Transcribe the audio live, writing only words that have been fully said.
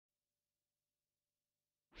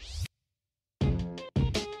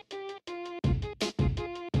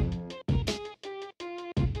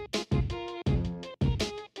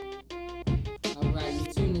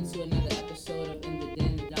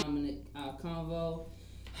convo.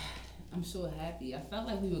 I'm so happy. I felt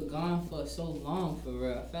like we were gone for so long, for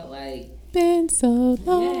real. I felt like... Been so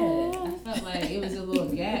long. Yeah, I felt like it was a little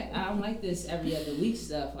gap. I don't like this every other week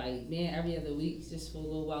stuff. Like, being every other week just for a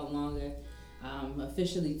little while longer.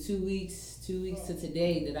 Officially 2 weeks to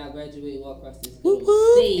today that I graduate, walk across this little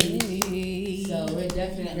stage. Hey. So we're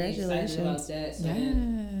definitely excited about that. So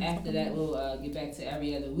then after that, we'll get back to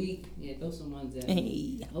every other week. Yeah, throw some ones at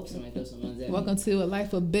me. I hope somebody throw some ones at me. Welcome to a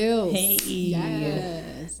life of bills. Hey,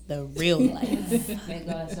 yes, the real life. Thank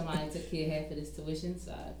God somebody took care of half of this tuition,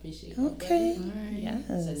 so I appreciate it. Okay. All right. Yes,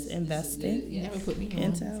 this investing. yeah. Never put me on.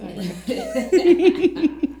 Into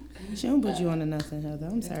She don't put you on to nothing, Heather.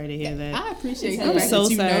 I'm sorry to hear that. I appreciate the I'm fact so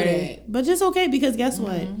that you know sorry. that. But just okay, because guess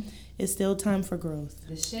what? It's still time for growth.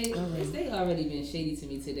 The shade, they already been shady to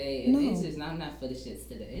me today, and it's just I'm not for the shits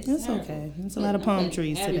today. It's terrible. Okay. It's a lot of palm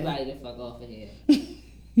trees today. Everybody to fuck off of here.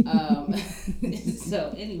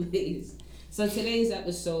 So, anyways, so today's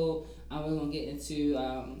episode, we're gonna get into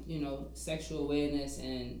sexual awareness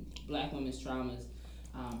and Black women's traumas,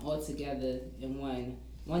 all together in one.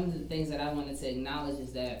 One of the things that I wanted to acknowledge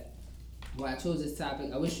is that. Well, I chose this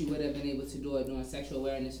topic. I wish you would have been able to do it during Sexual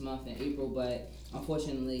Awareness Month in April, but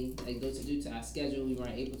unfortunately, due to our schedule, we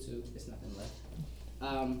weren't able to. There's nothing left.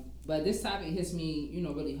 But this topic hits me,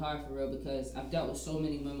 really hard for real, because I've dealt with so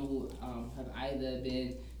many women who have either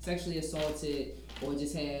been sexually assaulted or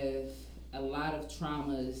just have a lot of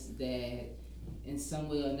traumas that, in some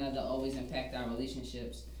way or another, always impact our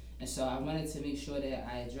relationships. And so I wanted to make sure that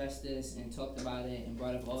I addressed this and talked about it and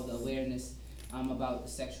brought up all the awareness about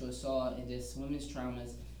sexual assault and just women's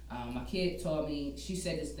traumas. My kid told me, she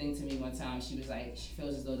said this thing to me one time. She was like, she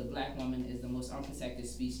feels as though the Black woman is the most unprotected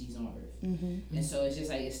species on earth. Mm-hmm. And so it's just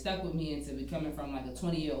like, it stuck with me, and to be coming from like a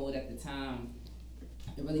 20-year-old at the time,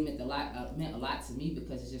 it really meant a lot to me,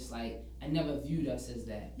 because it's just like, I never viewed us as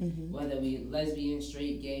that. Mm-hmm. Whether we lesbian,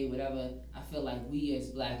 straight, gay, whatever, I feel like we as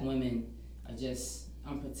Black women are just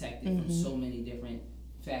unprotected from so many different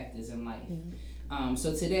factors in life. Mm-hmm.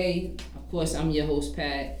 So today, of course, I'm your host,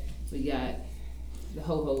 Pat. We got the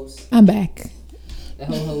ho-host. I'm back. The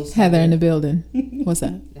ho-host. Heather in the building. What's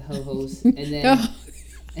up? The ho-host. And then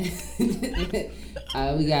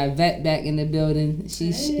we got Vet back in the building.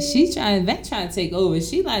 She trying to take over.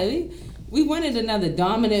 She like, we wanted another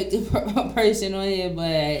dominant person on here,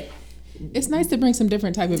 but... It's nice to bring some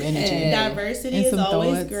different type of energy. Yeah. Diversity is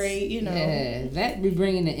always thoughts. Great, Yeah, that be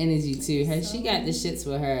bringing the energy to her. She got the shits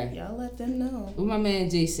for her. Y'all let them know. What my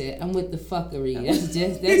man Jay said, I'm with the fuckery.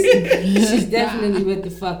 She's definitely with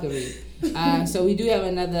the fuckery. So we do have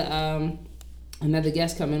another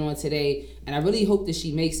guest coming on today, and I really hope that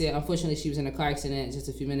she makes it. Unfortunately, she was in a car accident just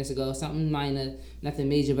a few minutes ago. Something minor, nothing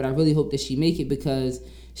major, but I really hope that she make it, because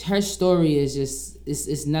her story is just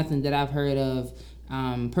it's nothing that I've heard of.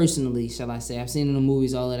 Personally, shall I say. I've seen in the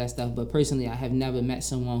movies, all of that stuff, but personally, I have never met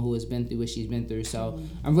someone who has been through what she's been through. So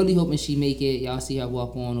I'm really hoping she make it. Y'all see her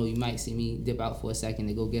walk on, or you might see me dip out for a second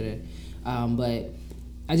to go get her. But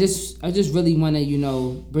I just really want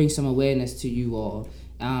to, bring some awareness to you all.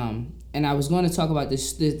 And I was going to talk about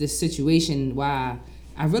this situation, why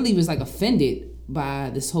I really was offended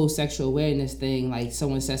by this whole sexual awareness thing. Like,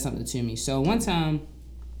 someone said something to me. So one time,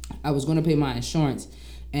 I was going to pay my insurance,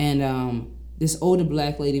 and this older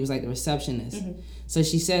Black lady was like the receptionist. Mm-hmm. So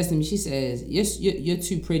she says to me, you're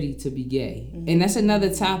too pretty to be gay. Mm-hmm. And that's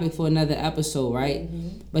another topic for another episode, right?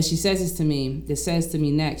 Mm-hmm. But she says this to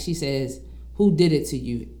me next. She says, who did it to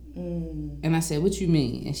you? Mm. And I said, what you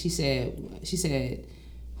mean? And she said,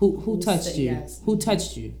 who touched you? Yes. Who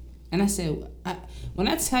touched you? And I said, when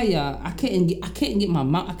I tell y'all, I couldn't get my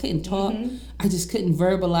mouth, I couldn't talk. Mm-hmm. I just couldn't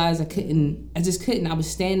verbalize. I just couldn't. I was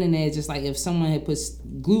standing there just like if someone had put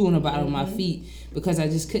glue on the bottom of my feet, because I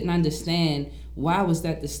just couldn't understand, why was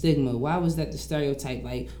that the stigma? Why was that the stereotype?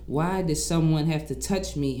 Like, why did someone have to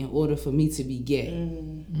touch me in order for me to be gay?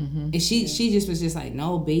 Mm-hmm. And she just was just like,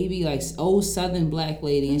 no, baby, like old Southern Black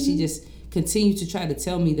lady. And she just continued to try to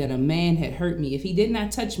tell me that a man had hurt me. If he did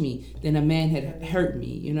not touch me, then a man had hurt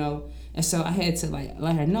me, And so I had to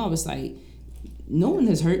let her know. I was like, no one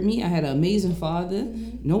has hurt me. I had an amazing father.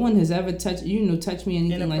 Mm-hmm. No one has ever touched me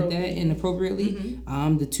anything like that inappropriately.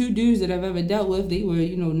 Mm-hmm. The two dudes that I've ever dealt with, they were,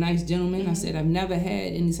 nice gentlemen. Mm-hmm. I said, I've never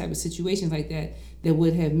had any type of situations like that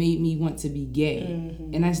would have made me want to be gay.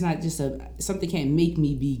 Mm-hmm. And that's not just something can't make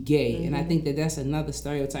me be gay. Mm-hmm. And I think that that's another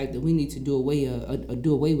stereotype that we need to do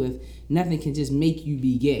away with. Nothing can just make you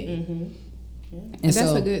be gay. Mm-hmm. Yeah. And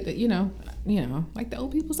that's a good, like the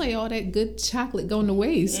old people say, all that good chocolate going to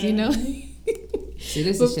waste, See,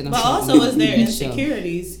 this is shit I'm but also is there show.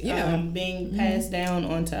 Insecurities being passed down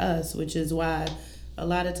onto us, which is why a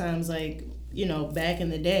lot of times, like, you know, back in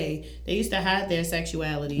the day, they used to hide their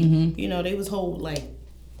sexuality. You know, they was whole like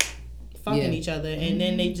fucking each other, and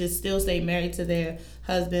then they just still stayed married to their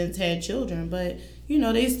husbands, had children, but you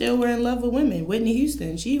know, they still were in love with women. Whitney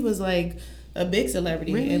Houston, she was like a big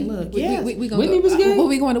celebrity, Really? and look, we gonna Whitney was gay? What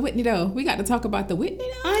we going to Whitney though? We got to talk about the Whitney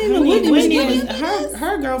though. I ain't believe Whitney was was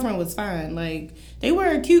her girlfriend was fine. Like they were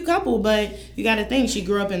a cute couple, but you got to think she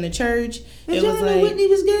grew up in the church. Did y'all know Whitney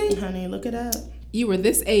was gay? Honey, look it up. You were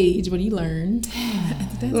this age when you learned.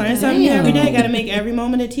 Learn something new every day. Got to make every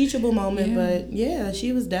moment a teachable moment. But yeah,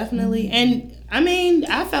 she was definitely. And I mean,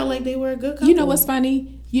 I felt like they were a good couple. You know what's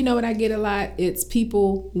funny? You know what I get a lot? It's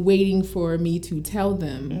people waiting for me to tell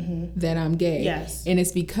them that I'm gay. Yes. And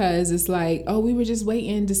it's because it's like, oh, we were just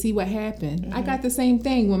waiting to see what happened. I got the same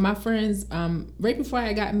thing when my friends, right before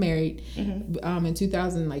I got married, in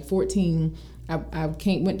 2014, I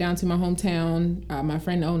went down to my hometown. My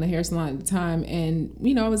friend owned a hair salon at the time, and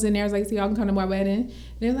you know I was in there. I was like, "See, y'all can come to my wedding."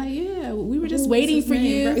 They're like, "Yeah, we were just waiting for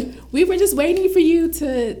you. Right? We were just waiting for you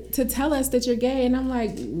to tell us that you're gay." And I'm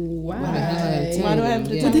like, "Why? Why do I have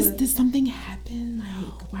to tell you? Did something happen?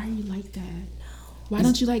 Like, why are you like that? Why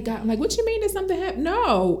don't you like God?" I'm like, "What you mean? Did something happen?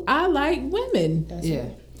 No, I like women.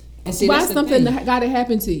 And see, why something got to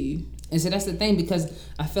happen to you?" And so that's the thing, because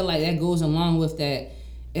I feel like that goes along with that.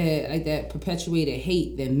 Like that perpetuated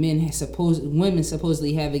hate that women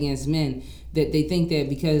supposedly have against men, that they think that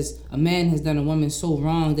because a man has done a woman so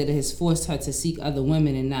wrong that it has forced her to seek other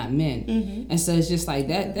women and not men. And so it's just like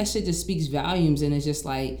that shit just speaks volumes, and it's just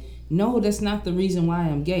like, no, that's not the reason why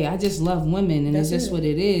I'm gay. I just love women, and it's just what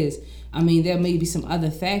it is. I mean, there may be some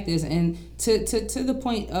other factors, and to the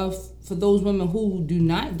point of, for those women who do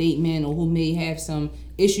not date men or who may have some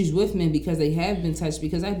issues with men because they have been touched,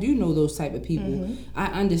 because I do know those type of people. I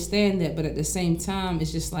understand that, but at the same time,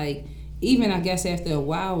 it's just like, even I guess after a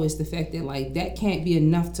while, it's the fact that like that can't be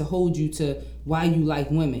enough to hold you to why you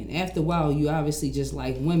like women. After a while, you obviously just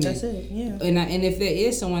like women. That's it, yeah. And if there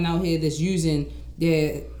is someone out here that's using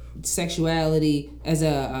their sexuality as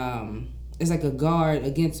like a guard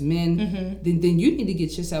against men, then you need to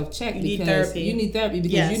get yourself checked. You need therapy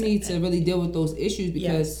because you need to really deal with those issues,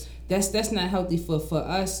 because that's not healthy for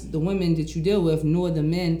us, the women that you deal with, nor the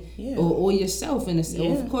men, or yourself, and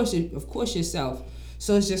of course yourself.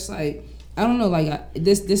 So it's just like, I don't know, like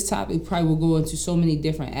this topic probably will go into so many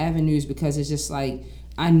different avenues, because it's just like,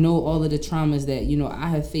 I know all of the traumas that, you know, I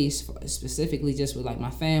have faced specifically just with like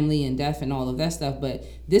my family and death and all of that stuff, but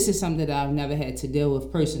this is something that I've never had to deal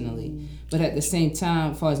with personally. But at the same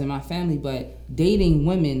time, as far as in my family, but dating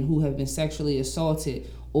women who have been sexually assaulted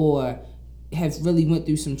or have really went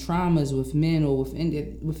through some traumas with men or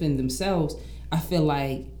within themselves, I feel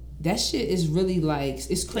like that shit is really like,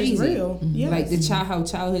 it's crazy. It's real. Yes. Like how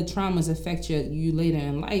childhood traumas affect you later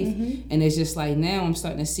in life. And it's just like, now I'm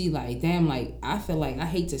starting to see like, damn, like I feel like, I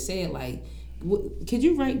hate to say it, like, could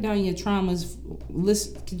you write down your traumas?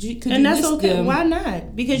 Could you that's okay. Them? Why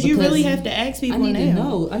not? Because you really have to ask people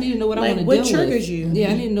now. I need to know what I want to deal with. What triggers you? Yeah,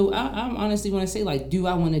 I need to know. I honestly want to say, like, do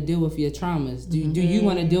I want to deal with your traumas? Do you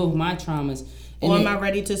want to deal with my traumas? Or am I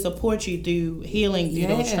ready to support you through healing through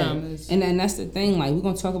those traumas? And that's the thing, like, we're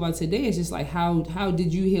going to talk about today. It's just like, how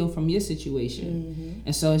did you heal from your situation?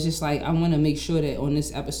 And so it's just like, I want to make sure that on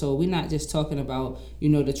this episode, we're not just talking about, you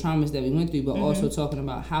know, the traumas that we went through, but also talking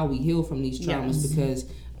about how we heal from these traumas,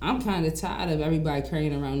 because I'm kind of tired of everybody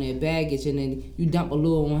carrying around their baggage, and then you dump a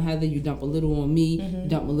little on Heather, you dump a little on me, you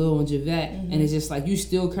dump a little on Javette, and it's just like, you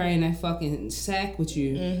still carrying that fucking sack with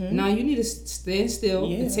you. Now you need to stand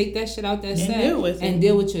still and take that shit out that sack and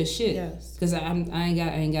deal with your shit. Because I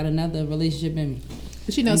ain't got another relationship in me.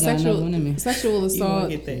 But you know, sexual assault,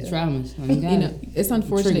 traumas. You know, it's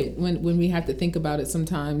unfortunate when we have to think about it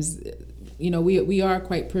sometimes. You know, we are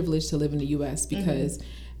quite privileged to live in the U.S. because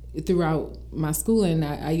throughout my schooling,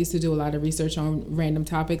 I used to do a lot of research on random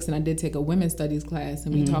topics, and I did take a women's studies class,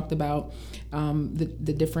 and we talked about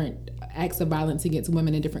the different acts of violence against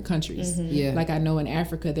women in different countries. Like I know in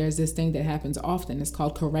Africa, there's this thing that happens often. It's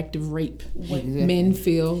called corrective rape. Men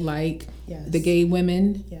feel like the gay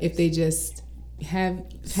women, if they just have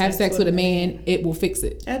sex with a man, it will fix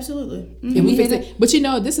it. Absolutely. It will fix it. But you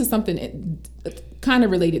know, this is something kind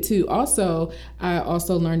of related too. Also, I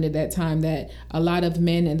also learned at that time that a lot of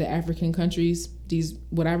men in the African countries,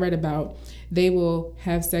 what I read about, they will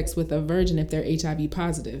have sex with a virgin if they're HIV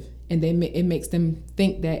positive. and it makes them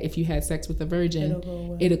think that if you had sex with a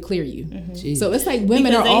virgin, it'll clear you. So it's like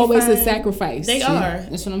women are always a sacrifice. They are.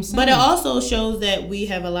 That's what I'm saying. But it also shows that we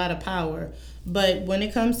have a lot of power. But when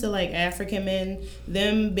it comes to like African men,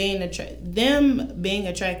 them being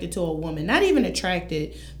attracted to a woman, not even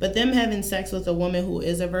attracted, but them having sex with a woman who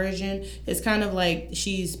is a virgin, it's kind of like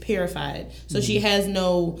she's purified. So she has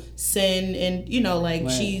no sin, and like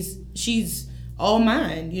she's all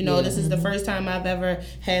mine. This is the first time I've ever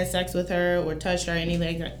had sex with her or touched her or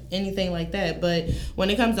anything like that. But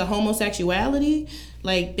when it comes to homosexuality,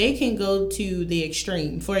 like they can go to the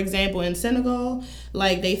extreme. For example, in Senegal,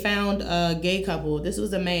 like they found a gay couple. This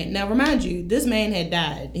was a man. Now, remind you, this man had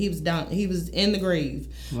died. He was down. He was in the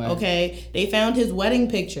grave. Right. Okay. They found his wedding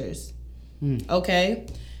pictures. Okay.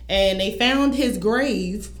 And they found his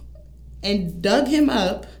grave and dug him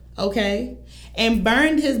up. Okay. And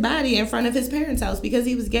burned his body in front of his parents' house because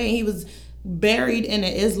he was gay. He was buried in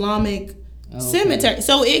an Islamic cemetery.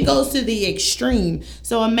 So it goes to the extreme.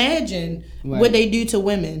 So imagine what they do to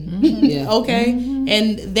women. Okay?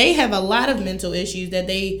 And they have a lot of mental issues that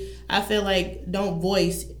I feel like, don't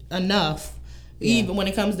voice enough. Even when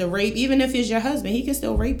it comes to rape, even if it's your husband, he can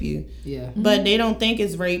still rape you. But they don't think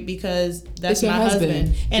it's rape because that's my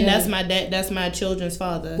husband. And that's my dad. That's my children's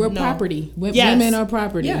father. We're property. Women are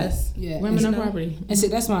property. Yes. Women are property. And see,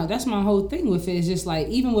 that's my whole thing with it. It's just like,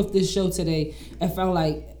 even with this show today, I felt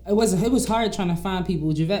like it was hard trying to find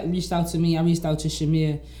people. Javette reached out to me. I reached out to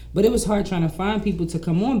Shamir. But it was hard trying to find people to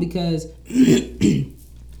come on because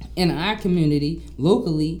in our community,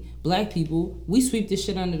 locally, Black people, we sweep this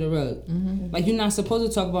shit under the rug. Like, you're not supposed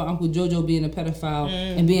to talk about Uncle JoJo being a pedophile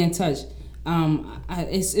and being touched.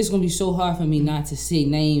 It's going to be so hard for me not to say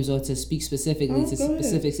names or to speak specifically to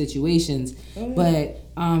specific situations. But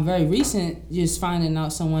very recent, just finding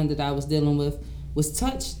out someone that I was dealing with was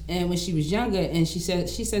touched, and when she was younger, and she said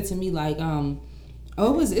to me like,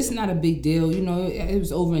 it's not a big deal, it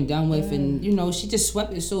was over and done with, and she just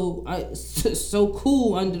swept it so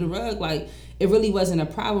cool under the rug, like it really wasn't a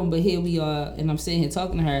problem. But here we are, and I'm sitting here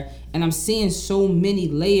talking to her, and I'm seeing so many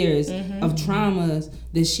layers of traumas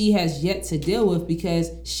that she has yet to deal with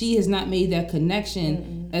because she has not made that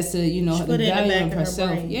connection as to the value of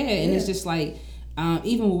herself. And it's just like,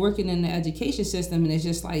 even working in the education system, and it's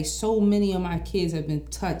just like so many of my kids have been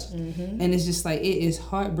touched, and it's just like, it is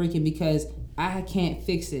heartbreaking because I can't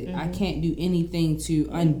fix it. I can't do anything to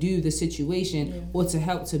undo the situation or to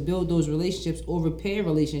help to build those relationships or repair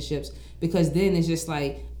relationships, because then it's just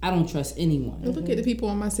like, I don't trust anyone. Look at the people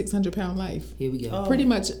on My 600-Pound Life. Here we go. Pretty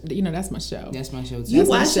much, that's my show. That's my show too. You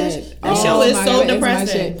watch that? That show is so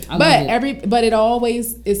depressing. But it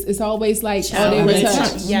always it's always like, they were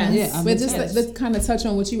touched. Yes. But just let's kind of touch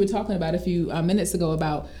on what you were talking about a few minutes ago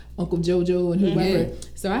about Uncle JoJo and whoever.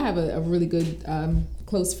 So I have a really good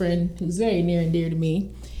close friend who's very near and dear to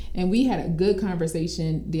me. And we had a good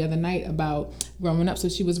conversation the other night about growing up. So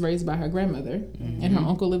she was raised by her grandmother, and her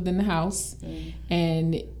uncle lived in the house,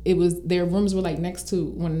 and their rooms were like next to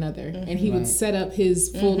one another, and he would set up his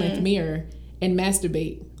full-length mirror and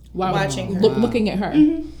masturbate while watching her, looking at her.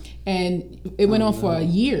 And it went on for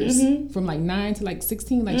years, from like 9 to like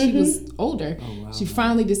 16, like she was older. She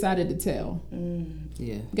finally decided to tell.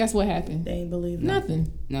 Guess what happened? They ain't believe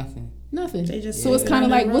nothing. They just so it's kind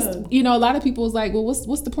of like, a lot of people is like, well,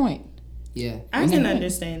 what's the point? I can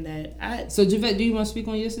understand that. So Javette, do you want to speak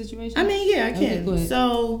on your situation? I mean, I can. Okay, go ahead.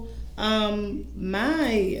 So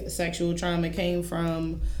my sexual trauma came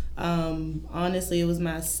from, honestly, it was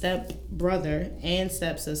my step brother and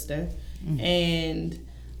stepsister. And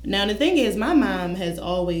now the thing is, my mom has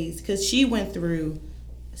always, because she went through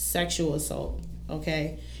sexual assault,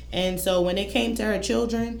 okay? And so when it came to her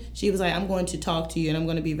children, she was like, I'm going to talk to you, and I'm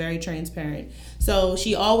going to be very transparent. So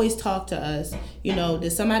she always talked to us,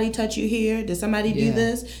 did somebody touch you here? Did somebody do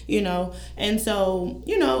this? And so,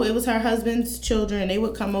 it was her husband's children. They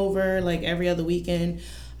would come over like every other weekend.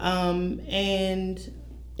 And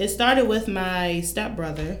it started with my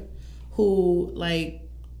stepbrother, who, like,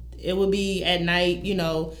 it would be at night,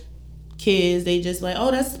 kids, they just like,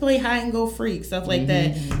 let's play hide and go freak, stuff like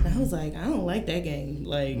that. And I was like, I don't like that game.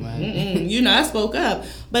 Like, I spoke up.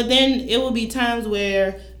 But then it would be times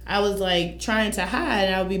where I was like trying to hide,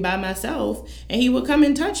 and I would be by myself, and he would come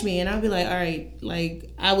and touch me, and I'd be like, all right,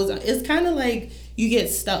 like it's kind of like you get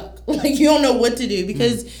stuck. Like, you don't know what to do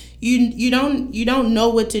because you don't know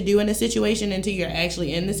what to do in a situation until you're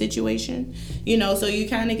actually in the situation, so you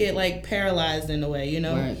kind of get like paralyzed in a way,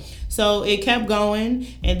 Right. So it kept going,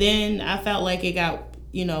 and then I felt like it got,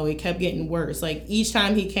 it kept getting worse. Like, each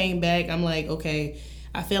time he came back, I'm like, okay,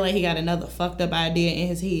 I feel like he got another fucked up idea in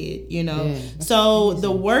his head, you know? Yeah, so crazy.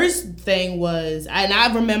 The worst thing was, and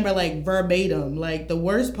I remember like verbatim, like the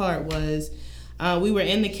worst part was, we were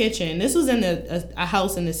in the kitchen. This was in a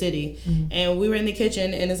house in the city. And we were in the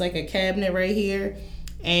kitchen, and it's like a cabinet right here.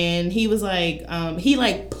 And he was like, he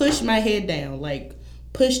like pushed my head down, like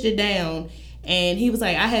pushed it down. And he was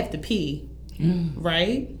like, I have to pee,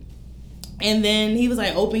 right? And then he was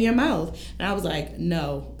like, open your mouth. And I was like,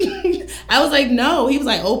 no. I was like, no. He was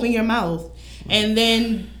like, open your mouth. And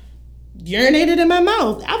then urinated in my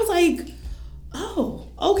mouth. I was like, oh,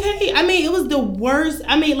 okay. I mean, it was the worst.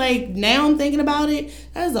 I mean, like, now I'm thinking about it.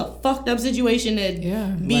 That is a fucked up situation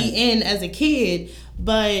to be in as a kid.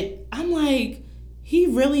 But I'm like, he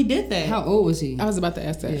really did that. How old was he? I was about to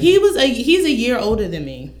ask that. He's a year older than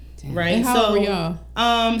me. Damn. Right? And how old were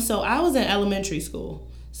y'all? So I was in elementary school.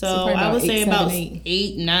 So I would say about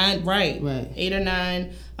 8, 9, right. 8 or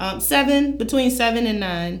 9, 7, between 7 and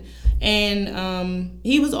 9. And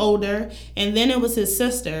he was older. And then it was his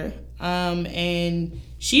sister. And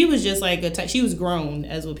she was just like she was grown,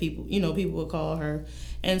 as what people would call her.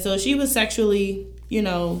 And so she was sexually,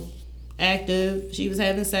 active. She was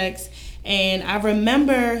having sex. And I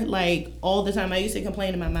remember, like, all the time I used to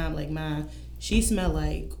complain to my mom, like, Ma, she smelled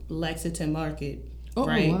like Lexington Market. Oh,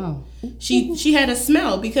 right? Wow. She had a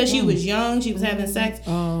smell because she was young. She was having sex.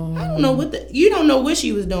 I don't know you don't know what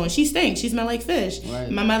she was doing. She stinks. She smelled like fish. Right.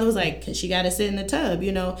 My mother was like, she got to sit in the tub,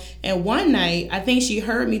 And one night, I think she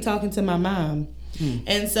heard me talking to my mom.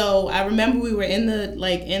 And so I remember we were in the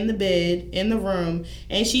bed, in the room,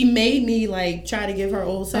 and she made me like try to give her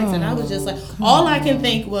old sex. And I was just like, all I can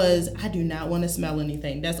think was, I do not want to smell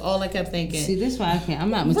anything. That's all I kept thinking. See, that's why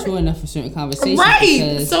I'm not mature enough for certain conversations.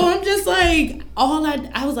 Right. So I'm just like,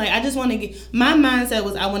 I was like, I just want to my mindset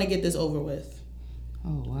was, I want to get this over with.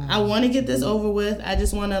 Oh, wow. I want to get this over with. I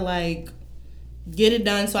just want to like get it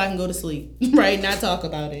done so I can go to sleep, right? Not talk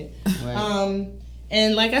about it. Right.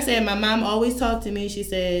 And like I said, my mom always talked to me. She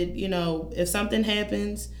said, if something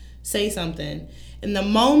happens, say something. And the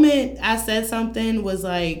moment I said something was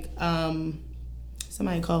like,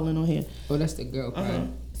 somebody calling on here. Oh, that's the girl, right?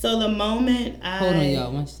 So the moment Hold on,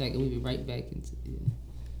 y'all. 1 second. We'll be right back.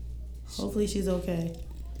 Hopefully she's okay.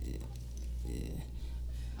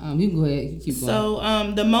 Yeah. You can go ahead. Keep going.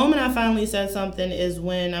 So the moment I finally said something is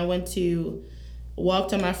when I went to walk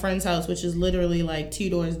to my friend's house, which is literally like 2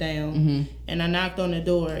 doors down, and I knocked on the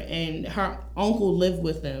door, and her uncle lived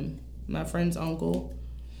with them, my friend's uncle,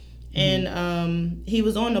 and he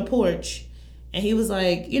was on the porch, and he was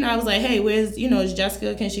like, I was like, hey, where's, is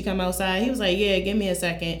Jessica, can she come outside? He was like, yeah, give me a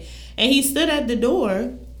second. And he stood at the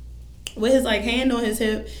door with his like hand on his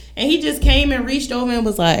hip, and he just came and reached over and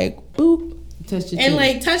was like, boop, touched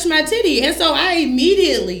my titty. And so I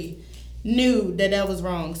immediately knew that was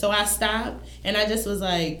wrong. So I stopped, and I just was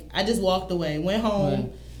like, I just walked away, went home.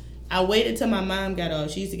 Right. I waited till my mom got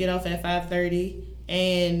off. She used to get off at 5:30,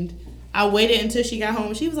 and I waited until she got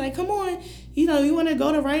home. She was like, come on, you want to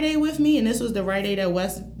go to Rite Aid with me? And this was the Rite Aid at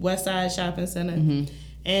West Side Shopping Center.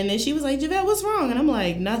 And then she was like, Javette, what's wrong? And I'm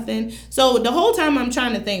like, nothing. So the whole time I'm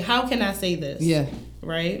trying to think, how can I say this? Yeah.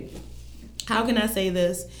 Right? How can I say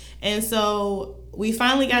this? And so we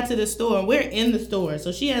finally got to the store. We're in the store.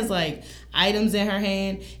 So she has like items in her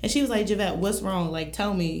hand. And she was like, Javette, what's wrong? Like,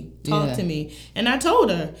 tell me. Talk to me. And I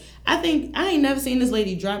told her. I think I ain't never seen this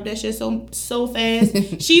lady drop that shit so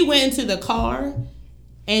fast. She went into the car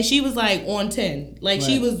and she was like on 10. Like,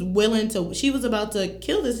 she was she was about to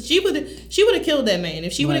kill this. She would have killed that man.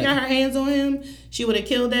 If she would have got her hands on him, she would have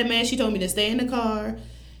killed that man. She told me to stay in the car.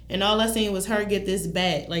 And all I seen was her get this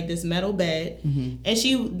bat, like this metal bat. And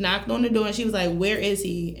she knocked on the door and she was like, where is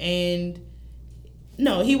he? And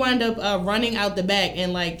no, he wound up running out the back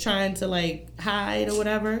and like trying to like hide or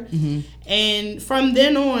whatever. And from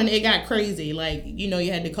then on, it got crazy. Like, you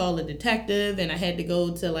had to call a detective, and I had to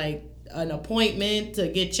go to like an appointment to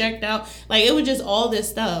get checked out. Like, it was just all this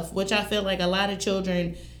stuff, which I feel like a lot of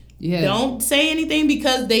children don't say anything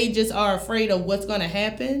because they just are afraid of what's going to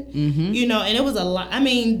happen. And it was a lot. I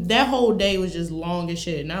mean, that whole day was just long as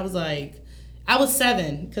shit. And I was like, I was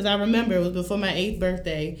 7 because I remember it was before my 8th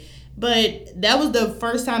birthday. But that was the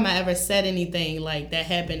first time I ever said anything like that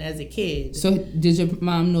happened as a kid. So did your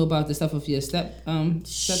mom know about the stuff with your step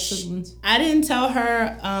siblings? I didn't tell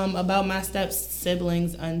her about my step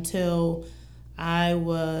siblings until I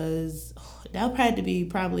was, that would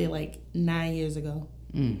probably like 9 years ago.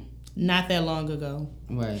 Not that long ago.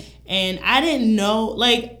 Right. And I didn't know,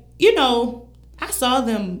 like, I saw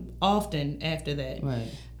them often after that. Right.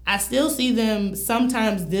 I still see them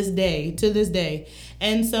sometimes to this day.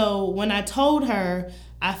 And so when I told her,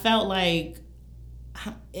 I felt like,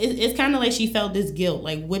 it's kind of like she felt this guilt.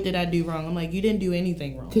 Like, what did I do wrong? I'm like, you didn't do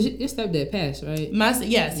anything wrong. Because your stepdad passed, right?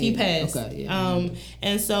 He passed. Okay, yeah.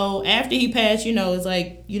 And so after he passed, it's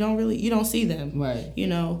like you don't see them, right?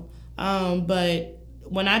 But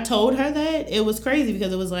when I told her that, it was crazy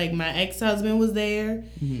because it was like my ex-husband was there,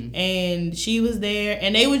 and she was there,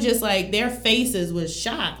 and they were just like their faces was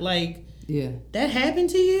shocked, like, yeah, that happened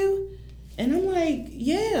to you, and I'm like,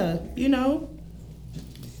 yeah,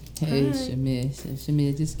 Hey, Shamir.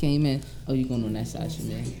 Shamir just came in. Oh, you going on that side,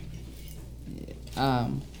 Shamir? Yeah.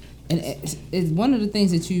 And it's one of the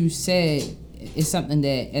things that you said is something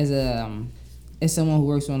that as someone who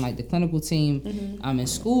works on like the clinical team in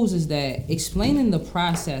schools is that explaining the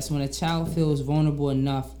process when a child feels vulnerable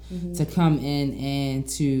enough to come in and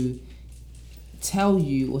to tell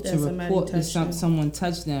you or to report that someone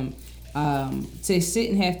touched them. To sit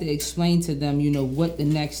and have to explain to them, what the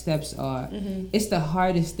next steps are. It's the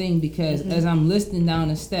hardest thing because as I'm listening down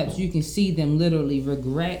the steps, you can see them literally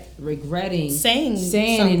regretting saying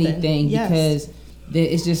anything because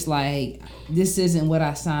it's just like, this isn't what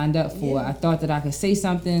I signed up for. I thought that I could say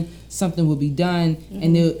something would be done,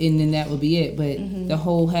 and then that would be it. But the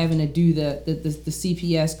whole having to do the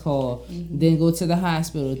CPS call, then go to the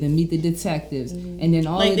hospital, then meet the detectives, and then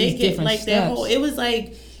all of these different steps. It was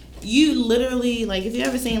like, you literally, like, if you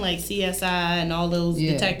ever seen like CSI and all those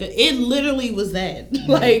detectives, it literally was that.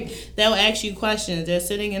 Like, they'll ask you questions. They're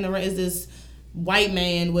sitting in is this white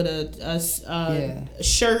man with a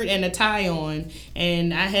shirt and a tie on,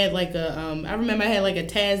 and I had like I remember I had like a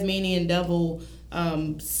Tasmanian devil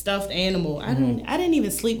stuffed animal. I didn't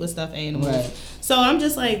even sleep with stuffed animals, right. So I'm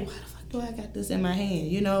just like, why the fuck do I got this in my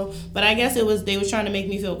hand, But I guess they was trying to make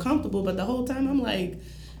me feel comfortable, but the whole time I'm like,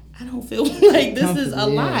 I don't feel like this is a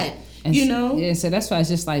lot, and Yeah, so that's why it's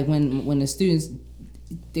just like when the students,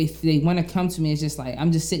 they want to come to me, it's just like,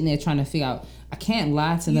 I'm just sitting there trying to figure out, I can't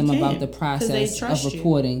lie to them about the process of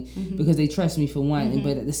reporting because they trust me for one,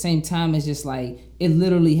 but at the same time, it's just like, it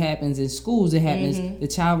literally happens in schools. It happens, the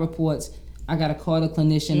child reports, I gotta call the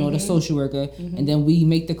clinician or the social worker, and then we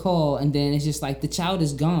make the call, and then it's just like the child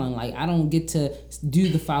is gone. Like, I don't get to do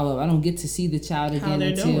the follow up. I don't get to see the child again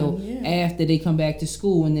until after they come back to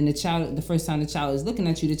school. And then the first time the child is looking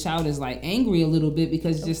at you, the child is like angry a little bit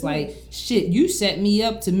because it's just like, shit, you set me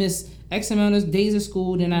up to miss X amount of days of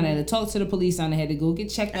school, then I had to talk to the police, and I had to go get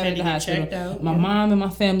checked out at the hospital. My mom and my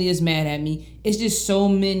family is mad at me. It's just so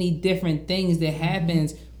many different things that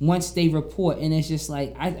happens once they report, and it's just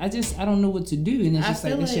like, I don't know what to do, and it's just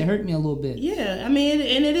like, that shit hurt me a little bit. Yeah, I mean,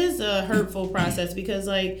 and it is a hurtful process because,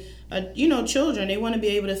 like, children, they want to be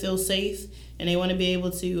able to feel safe, and they want to be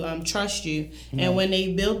able to trust you, and when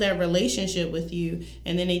they build that relationship with you,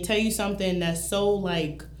 and then they tell you something that's so,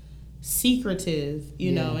 like, secretive,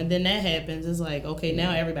 know, and then that happens, it's like, okay, now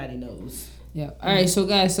everybody knows. Yeah. All right. So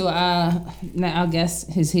guys, now our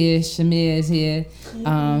guest is here. Shamir is here.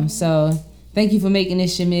 So thank you for making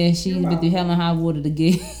this, Shamir. She's been through hell and high water to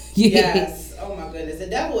get. Yes. Oh my goodness. The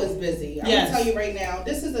devil is busy. I'm gonna tell you right now.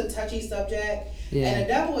 This is a touchy subject, and the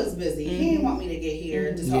devil is busy. He didn't want me to get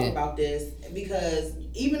here to talk about this because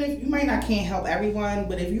even if you can't help everyone,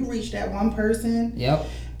 but if you reach that one person,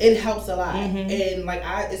 it helps a lot. And like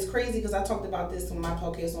it's crazy because I talked about this on my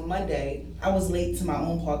podcast on Monday. I was late to my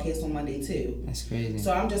own podcast on Monday too. That's crazy.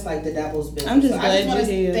 So I'm just like, the devil's busy. I'm just glad you're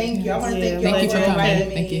here. Thank you. I want to thank you for inviting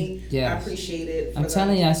me. Thank you. Yeah. I appreciate it. I'm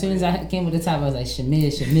telling you, as soon as I came with the top, I was like,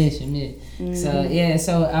 Shamir.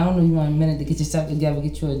 So I don't know, you want a minute to get yourself together,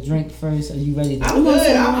 get you a drink first. Are you ready to? I'm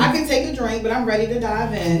good. I can take a drink, but I'm ready to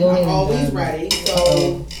dive in. I'm always ready.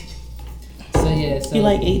 So you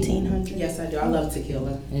like 1800? Yes, I do. I love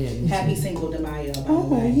tequila. Yeah, Happy Cinco de Mayo, by the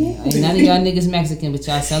way. Yeah. None of y'all niggas Mexican, but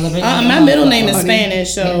y'all celebrate. My middle name is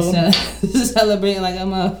Spanish, so celebrating like a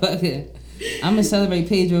motherfucker. I'm gonna celebrate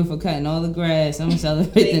Pedro for cutting all the grass. I'm gonna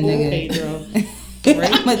celebrate the nigga. Pedro.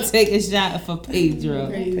 I'm gonna take a shot for Pedro.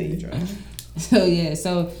 Pedro.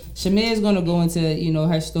 So Shamir is gonna go into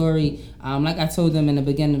her story. Like I told them in the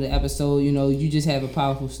beginning of the episode, you just have a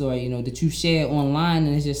powerful story, that you share online,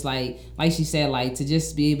 and it's just like she said, like, to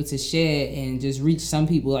just be able to share and just reach some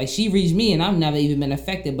people. Like, she reached me, and I've never even been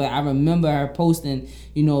affected, but I remember her posting,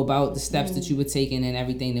 about the steps that you were taking and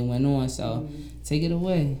everything that went on. So take it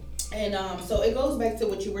away. And so it goes back to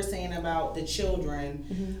what you were saying about the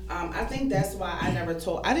children. I think that's why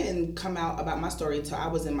I didn't come out about my story until I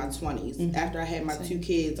was in my 20s, after I had my 2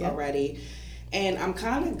 kids already. And I'm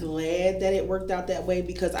kind of glad that it worked out that way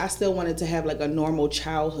because I still wanted to have like a normal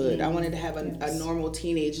childhood. I wanted to have a normal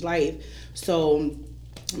teenage life. So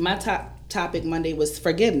my top topic Monday was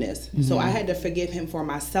forgiveness. So I had to forgive him for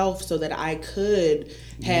myself so that I could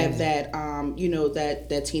have that,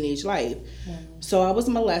 that teenage life. So I was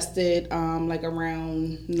molested like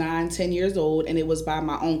around 9-10 years old, and it was by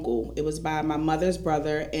my uncle. It was by my mother's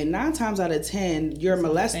brother. And 9 times out of 10, your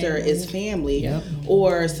molester is family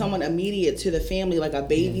or someone immediate to the family, like a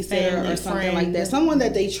babysitter or something like that. Someone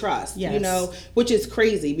that they trust, which is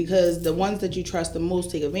crazy because the ones that you trust the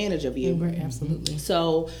most take advantage of you. Right, absolutely.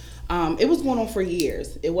 So it was going on for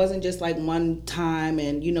years. It wasn't just like one time,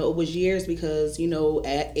 and it was years because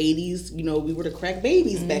at 80s, we were the crack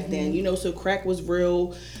babies back then. So crack was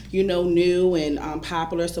real, new and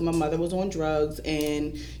popular. So my mother was on drugs,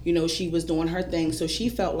 and she was doing her thing. So she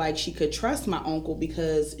felt like she could trust my uncle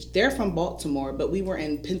because they're from Baltimore, but we were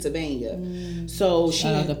in Pennsylvania. So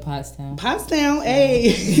shout out to Pottstown. Pottstown,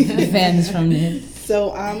 hey, fans from there.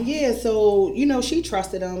 So so she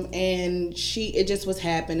trusted him, and it just was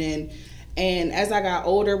happening. And as I got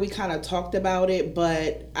older, we kind of talked about it,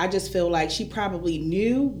 but I just feel like she probably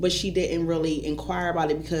knew, but she didn't really inquire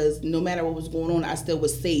about it because no matter what was going on, I still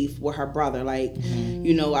was safe with her brother. Like,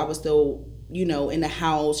 I was still, in the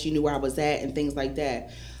house. She knew where I was at and things like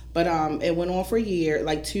that. But it went on for a year,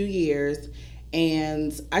 like 2 years.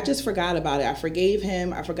 And I just forgot about it. I forgave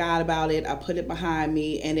him. I forgot about it. I put it behind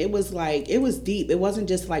me. And it was deep. It wasn't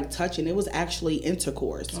just like touching. It was actually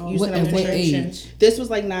intercourse. What age? This was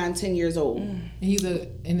like 9-10 years old. And he's a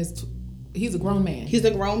grown man. He's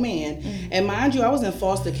a grown man. And mind you, I was in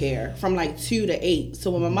foster care from like 2 to 8. So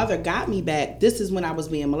when my mother got me back, this is when I was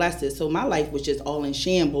being molested. So my life was just all in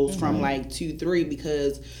shambles from like 2-3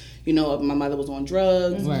 because my mother was on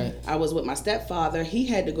drugs. Right. I was with my stepfather. He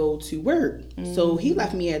had to go to work. So he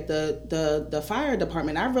left me at the fire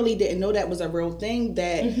department. I really didn't know that was a real thing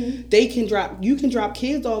that you can drop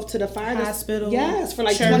kids off to the fire hospital. Yes, for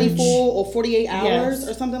like church. 24 or 48 hours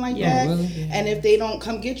or something like that. Really? Yeah. And if they don't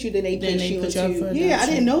come get you, then they place you into. Yeah, I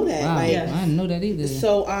didn't know that. Wow. I didn't know that either.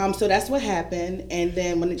 So that's what happened. And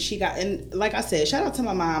then when she got, and like I said, shout out to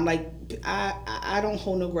my mom. Like, I don't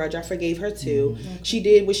hold no grudge. I forgave her too. She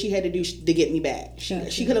did what she had to do to get me back.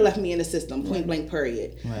 She could have left me in the system, point blank,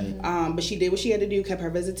 period. Right. But she did what she had to do, kept her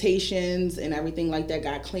visitations and everything like that,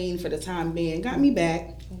 got clean for the time being, got me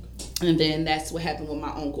back. And then that's what happened with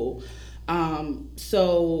my uncle.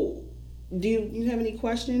 So do you have any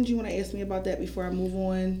questions you want to ask me about that before I move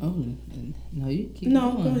on? Oh, no, you keep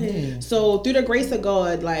going. Go ahead. Yeah. So through the grace of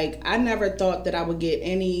God, like, I never thought that I would get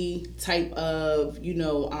any type of,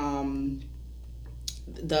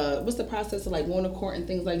 what's the process of like going to court and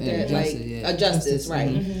things like that? Justice,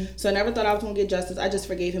 right. So I never thought I was going to get justice. I just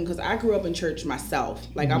forgave him because I grew up in church myself.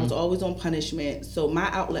 Like, I was always on punishment. So my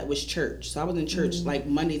outlet was church. So I was in church like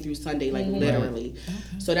Monday through Sunday, like literally. Okay.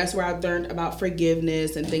 So that's where I learned about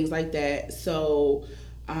forgiveness and things like that. So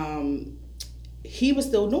he was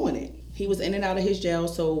still doing it. He was in and out of his jail.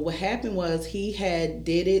 So what happened was he had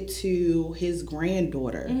did it to his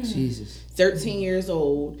granddaughter. Jesus. 13 years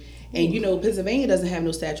old. And Pennsylvania doesn't have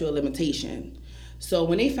no statute of limitation. So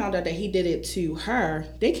when they found out that he did it to her,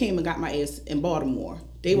 they came and got my ass in Baltimore.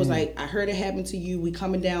 They was like, I heard it happened to you. We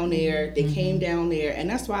coming down there. They came down there. And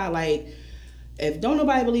that's why, like, if don't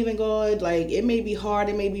nobody believe in God, like, it may be hard,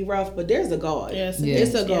 it may be rough, but there's a God. Yes,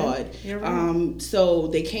 it's a God. You're right. So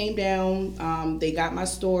they came down, they got my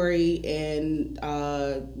story, and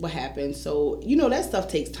what happened. So that stuff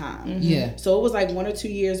takes time. Yeah. So it was like 1 or 2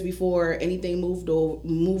 years before anything moved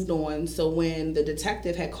on. So when the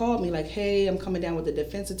detective had called me, like, hey, I'm coming down with the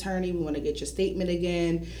defense attorney. We want to get your statement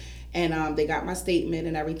again. And they got my statement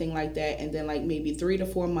and everything like that. And then like maybe 3 to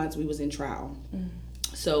 4 months, we was in trial.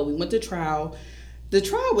 So we went to trial. The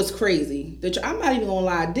trial was crazy. I'm not even gonna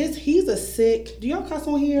lie. He's a sick. Do y'all cuss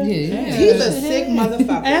on here? Yeah. He's a sick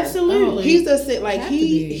motherfucker. Absolutely. He's a sick. Like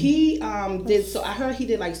he did. So I heard he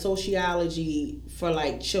did like sociology for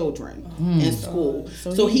like children in school.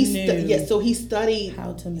 So he studied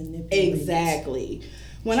how to manipulate. Exactly.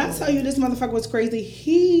 When I tell you this motherfucker was crazy,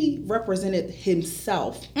 he represented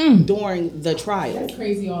himself during the trial. That's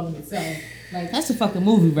crazy all in itself. Like, that's a fucking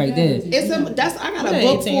movie right there. I got a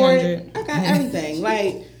book for it. I got everything.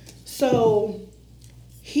 Like, so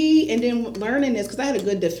and then learning this, because I had a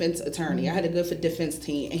good defense attorney. I had a good defense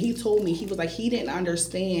team. And he told me, he was like, he didn't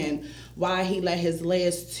understand why he let his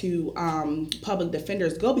last 2 public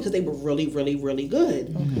defenders go, because they were really, really, really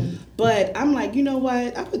good. But I'm like, you know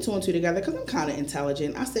what? I put 2 and 2 together because I'm kind of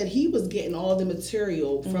intelligent. I said he was getting all the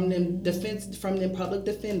material from them public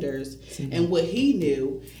defenders and what he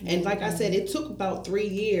knew. And like I said, it took about 3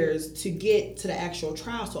 years to get to the actual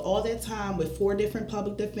trial. So all that time with 4 different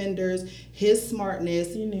public defenders, his smartness,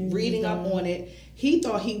 this, reading up on it. He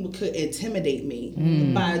thought he could intimidate me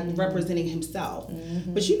by representing himself.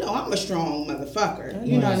 But you know, I'm a strong motherfucker.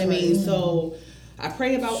 You know what I mean? So I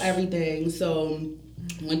pray about everything. So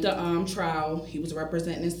went to trial. He was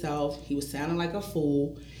representing himself. He was sounding like a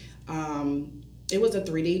fool. It was a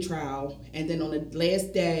 3-day trial. And then on the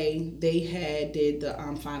last day, they did the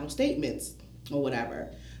final statements or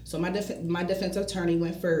whatever. So my defense attorney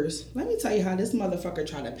went first. Let me tell you how this motherfucker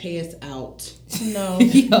tried to pass out. No.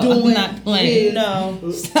 I'm not playing.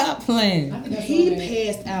 No. Stop playing. He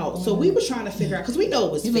passed out. So we were trying to figure out, because we know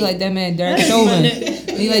it was fake. You be like that man Derek Chauvin.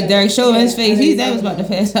 He like Derek Chauvin's face. That was about to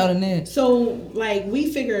pass out in there. So like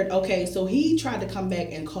we figured, okay, so he tried to come back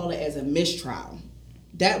and call it as a mistrial.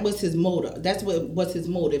 That was his motive. That's what was his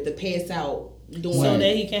motive, to pass out. So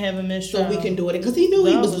that he can have a mistrial. So we can do it. Because he knew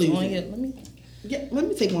he was losing. Let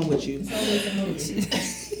me take one with you. So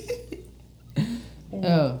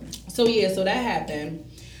that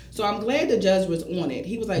happened. So I'm glad the judge was on it.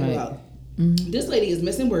 He was like, well, this lady is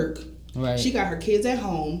missing work. Right. She got her kids at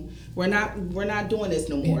home. We're not doing this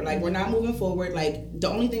no more. Like, we're not moving forward. Like, the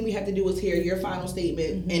only thing we have to do is hear your final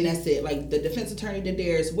statement, and that's it. Like, the defense attorney did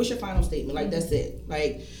theirs. What's your final statement? Like, that's it.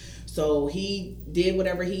 Like, so he did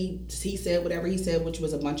whatever he said, whatever he said, which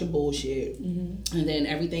was a bunch of bullshit. And then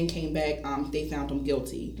everything came back. They found him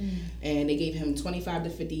guilty, and they gave him 25 to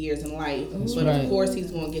 50 years in life. But of course,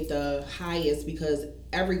 he's going to get the highest, because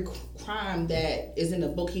every crime that is in the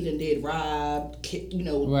book he done did, robbed,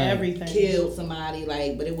 everything, killed somebody,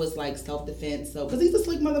 like, but it was like self-defense. So, because he's a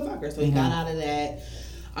slick motherfucker, so he got out of that.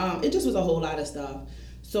 It just was a whole lot of stuff.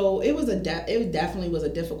 So it was it definitely was a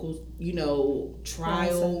difficult,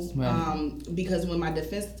 trial. Because when my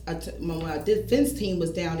defense team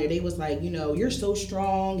was down there, they was like, you're so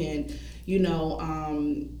strong, and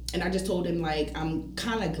and I just told him, like, I'm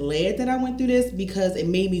kind of glad that I went through this, because it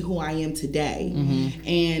made me who I am today.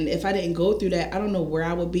 And if I didn't go through that, I don't know where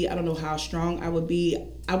I would be. I don't know how strong I would be.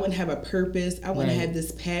 I wouldn't have a purpose. I wouldn't have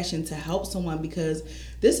this passion to help someone, because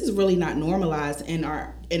this is really not normalized in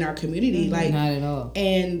our community. Like, not at all.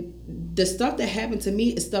 And the stuff that happened to me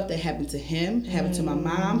is stuff that happened to him, happened to my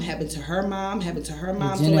mom, happened to her mom, happened to her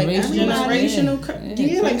mom. So like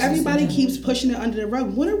everybody keeps pushing it under the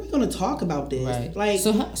rug. When are we going to talk about this? Right. Like,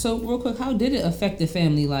 so real quick, how did it affect the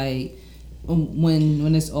family? Like,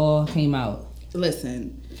 when this all came out?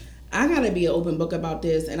 Listen, I gotta be an open book about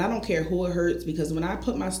this, and I don't care who it hurts, because when I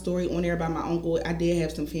put my story on there about my uncle, I did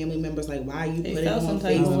have some family members like, why you put it on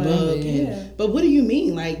Facebook? But what do you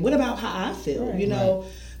mean? Like, what about how I feel? Right.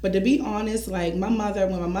 But to be honest, like, when my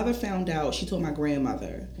mother found out, she told my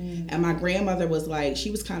grandmother, and my grandmother was like, she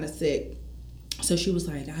was kind of sick. So she was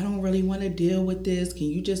like, I don't really want to deal with this. Can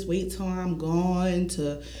you just wait till I'm gone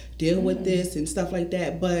to deal with this and stuff like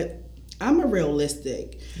that? But I'm a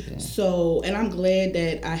realistic. So, and I'm glad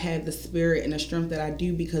that I have the spirit and the strength that I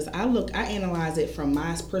do, because I analyze it from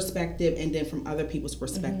my perspective and then from other people's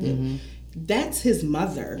perspective. That's his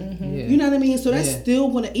mother. You know what I mean? So that's still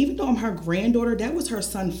gonna, even though I'm her granddaughter, that was her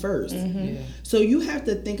son first. So you have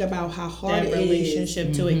to think about how hard that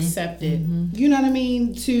relationship to accept it. You know what I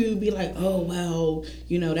mean? To be like, oh well,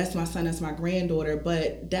 that's my son, that's my granddaughter,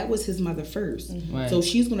 but that was his mother first. So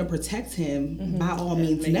she's gonna protect him by all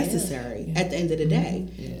means necessary at the end of the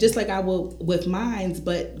day. Just like I will with mine.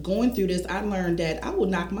 But going through this, I learned that I will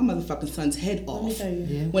knock my motherfucking son's head off.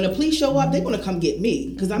 When the police show up, they're gonna come get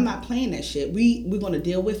me, because I'm not playing that shit. We're gonna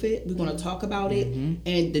deal with it. We're gonna talk about it,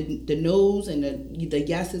 and the no's and the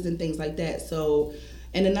yeses and things like that. So,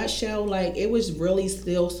 in a nutshell, like, it was really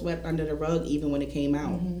still swept under the rug even when it came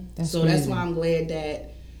out. That's why I'm glad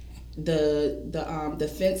that the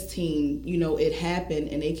defense team, it happened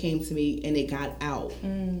and they came to me and it got out.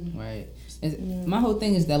 Right. My whole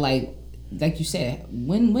thing is that, like you said,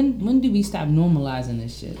 when do we stop normalizing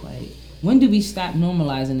this shit? Like, when do we stop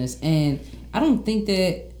normalizing this? And I don't think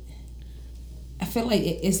that. I feel like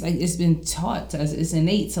it's been taught to us. It's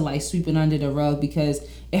innate to like sweep it under the rug, because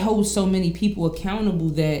it holds so many people accountable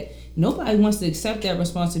that nobody wants to accept that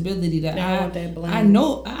responsibility. That I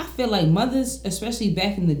know. I feel like mothers, especially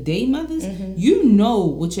back in the day, mothers, you know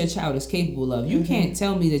what your child is capable of. You can't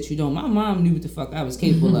tell me that you don't. My mom knew what the fuck I was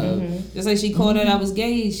capable of. Just like she called out I was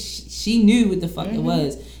gay, she knew what the fuck it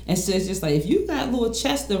was. And so it's just like, if you got little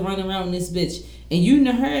Chester running around this bitch, and you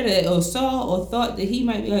heard it or saw or thought that he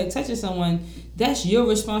might be like touching someone, that's your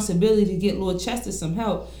responsibility to get Lord Chester some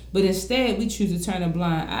help. But instead, we choose to turn a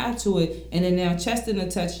blind eye to it, and then now Chester to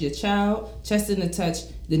touch your child, Chester to touch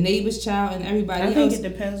the neighbor's child, and everybody else. I think it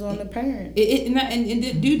depends on the parent. And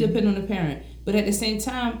it do depend on the parent. But at the same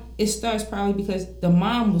time, it starts probably because the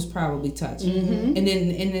mom was probably touched, and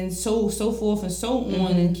then so forth and so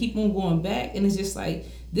on, and keep on going back. And it's just like,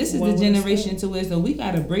 this is the generation to where we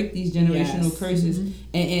got to break these generational curses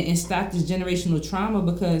and stop this generational trauma,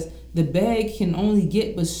 because the bag can only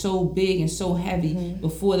get but so big and so heavy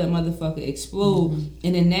before that motherfucker explode.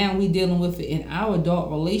 And then now we dealing with it in our adult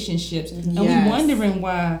relationships, and we wondering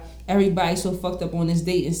why everybody's so fucked up on this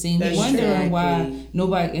dating scene. We wondering why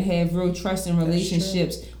nobody can have real trust in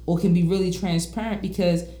relationships or can be really transparent,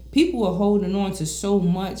 because people are holding on to so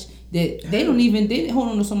much that they didn't hold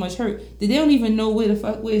on to so much hurt that they don't even know where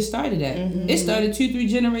it started at. It started 2-3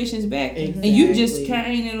 generations back, and you just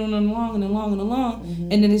carrying it on along and along and along,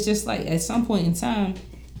 and then it's just like, at some point in time,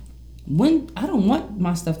 when I don't want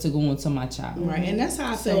my stuff to go on to my child. Right, and that's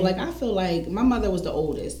how I feel. Like, I feel like my mother was the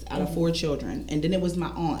oldest out of 4 children, and then it was my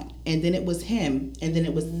aunt, and then it was him, and then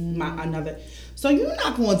it was my another. So you're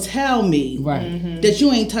not going to tell me that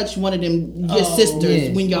you ain't touched one of them your sisters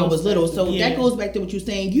when y'all was little. So that goes back to what you're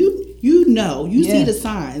saying. You know, you see the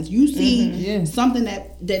signs. You see something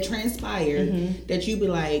that transpired that you be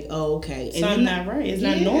like, oh, okay. And something not right. It's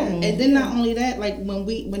not normal. And then not only that, like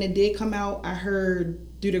when it did come out, I heard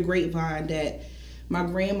through the grapevine that my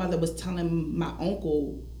grandmother was telling my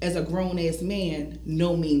uncle, as a grown ass man,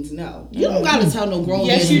 no means no. You don't gotta tell no grown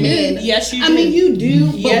ass man. Yes, you do. I mean, you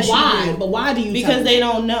do, but yes, why? You do. But why do you? Because they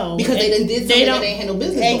don't know. Because they done did something that they handle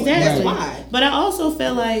business. Exactly. That's why. But I also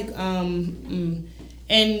feel like, and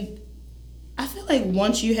I feel like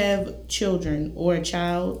once you have children or a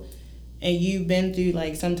child, and you've been through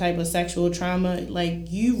like some type of sexual trauma,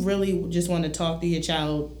 like you really just want to talk to your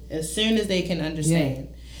child as soon as they can understand.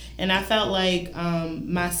 Yeah. And I felt like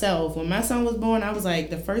myself, when my son was born, I was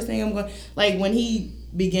like, the first thing I'm going, like when he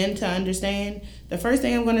began to understand, the first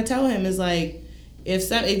thing I'm going to tell him is like,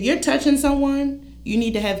 if you're touching someone, you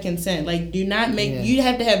need to have consent. Like, do not make, you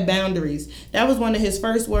have to have boundaries. That was one of his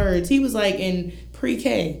first words. He was like in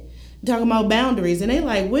pre-K, talking about boundaries, and they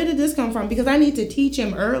like, where did this come from? Because I need to teach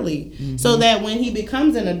him early, so that when he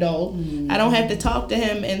becomes an adult, I don't have to talk to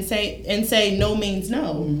him and say no means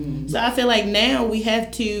no. So I feel like now we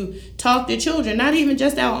have to talk to children, not even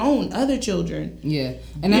just our own, other children. Yeah,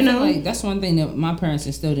 and I feel like that's one thing that my parents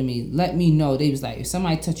instilled in me. Let me know. They was like, if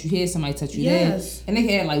somebody touch you here, somebody touch you there. And they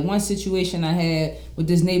had like one situation I had with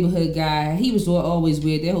this neighborhood guy. He was always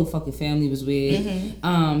weird. Their whole fucking family was weird.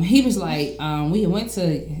 He was like, we went to,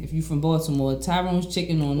 if you from Baltimore, Tyrone's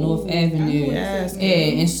Chicken on North Avenue. Yes.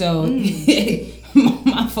 Yeah, and so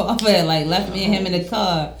my father had like left me and him in the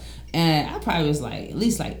car. And I probably was like at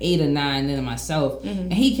least like 8 or 9 in myself.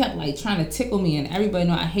 And he kept like trying to tickle me, and everybody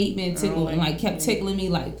know I hate being tickled, and like kept tickling me,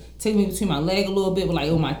 like tickling me between my leg a little bit, but like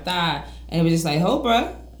on my thigh. And it was just like, ho,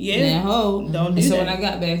 bruh. Yeah. Don't do that. So when I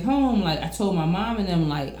got back home, like I told my mom and them,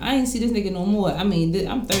 like, I ain't see this nigga no more. I mean,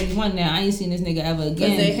 I'm 31 now. I ain't seen this nigga ever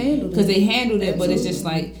again. Because they handled it. But it's just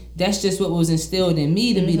like, that's just what was instilled in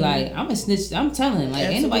me to be like, I'm a snitch. I'm telling. Like,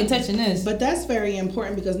 ain't nobody touching this. But that's very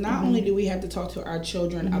important, because not only do we have to talk to our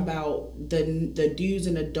children about the do's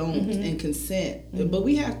and the don'ts and consent, but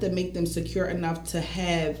we have to make them secure enough to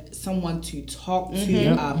have someone to talk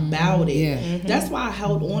to about it. Yeah. That's why I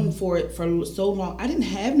held on for it for so long. I didn't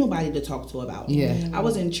have nobody to talk to about it. Yeah. I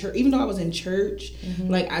was in church, even though I was in church,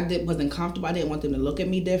 like wasn't comfortable. I didn't want them to look at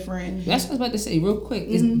me different. That's what I was about to say real quick.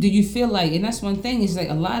 Is, do you feel like, and that's one thing, is like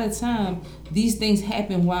a lot of time these things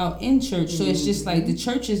happen while in church, so it's just like the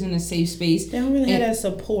church is in a safe space. They don't really have that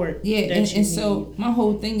support. Yeah, and so my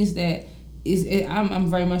whole thing is that I'm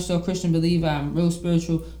very much so a Christian believer. I'm real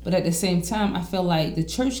spiritual, but at the same time, I feel like the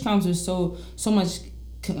church comes with so much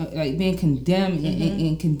like being condemned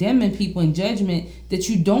and condemning people in judgment that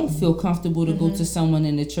you don't feel comfortable to go to someone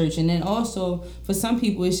in the church. And then also for some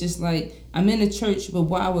people, it's just like, I'm in the church, but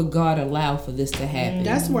why would God allow for this to happen?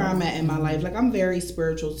 That's where I'm at in my life. Like, I'm very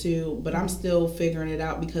spiritual too, but I'm still figuring it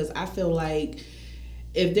out, because I feel like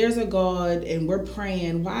if there's a God and we're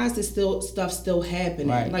praying, why is this stuff still happening?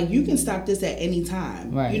 Right. Like, you can stop this at any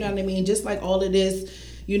time. Right. You know what I mean? Just like all of this,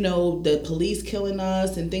 the police killing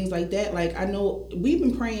us and things like that. Like, I know we've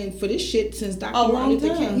been praying for this shit since Dr. Martin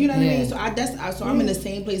Luther King. You know what I mean? So I'm in the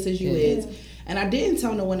same place as you is. And I didn't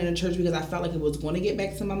tell no one in the church because I felt like it was going to get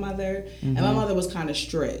back to my mother. And my mother was kind of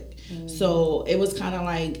strict. So it was kind of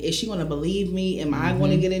like, is she going to believe me? Am I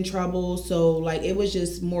going to get in trouble? So, like, it was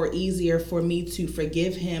just more easier for me to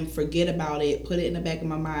forgive him, forget about it, put it in the back of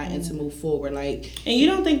my mind, and to move forward. Like, and you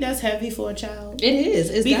don't think that's heavy for a child? It is.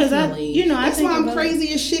 It's because definitely. That's why I'm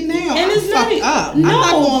crazy as shit now. And it's fucked up. No, I'm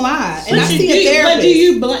not going to lie. And I see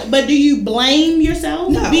a therapist. But do you blame yourself?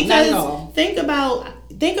 No, because not at all.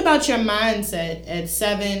 Think about your mindset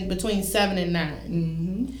at between 7 and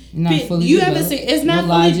 9. Not fully you developed. haven't seen. It's not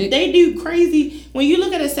no fully. Logic. They do crazy. When you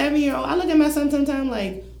look at a 7-year-old, I look at my son sometimes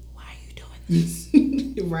like, why are you doing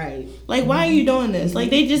this? Right. Like, why are you doing this? Like,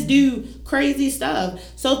 they just do crazy stuff.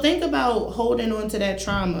 So think about holding on to that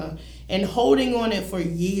trauma and holding on it for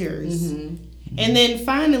years. And then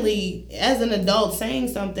finally, as an adult, saying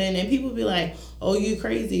something and people be like, oh, you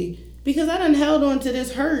crazy. Because I done held on to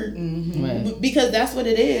this hurt. Right. Because that's what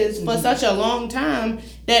it is for such a long time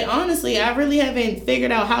that honestly, I really haven't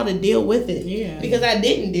figured out how to deal with it. Yeah. Because I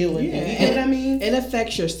didn't deal with it. You know what I mean? It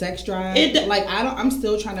affects your sex drive. I'm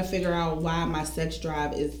still trying to figure out why my sex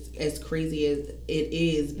drive is as crazy as it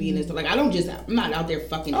is being as like I'm not out there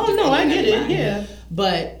fucking. Oh no, I get it. Yeah.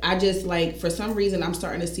 But I just like for some reason I'm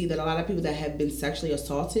starting to see that a lot of people that have been sexually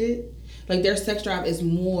assaulted, like their sex drive is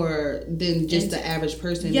more than just the average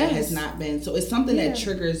person that has not been. So it's something that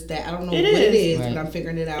triggers that. I don't know what it is, but I'm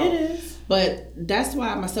figuring it out. It is. But that's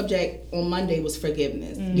why my subject on Monday was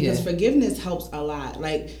forgiveness. Because forgiveness helps a lot.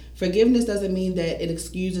 Like forgiveness doesn't mean that it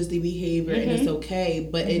excuses the behavior and it's okay,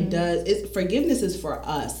 but it does. Forgiveness is for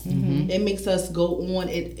us. It makes us go on.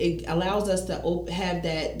 It allows us to have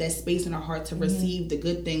that space in our heart to receive the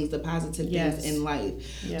good things, the positive things in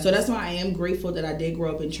life. Yes. So that's why I am grateful that I did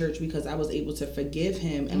grow up in church because I was able to forgive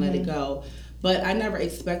him and let it go. But I never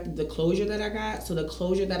expected the closure that I got. So the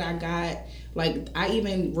closure that I got, like I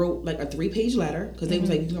even wrote like a 3-page letter because they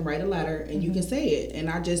was like, you can write a letter and you can say it. And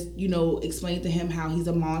I just, explained to him how he's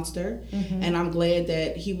a monster. And I'm glad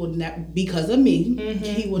that he will because of me,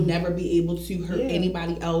 he will never be able to hurt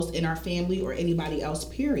anybody else in our family or anybody else,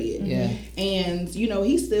 period. Yeah. And,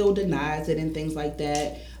 he still denies it and things like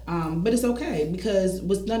that. But it's okay because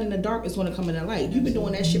what's done in the dark is going to come in the light. You've been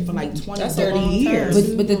doing that shit for like 20, 30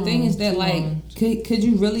 years. But the thing is that like, could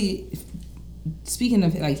you really, speaking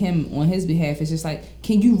of like him on his behalf, it's just like,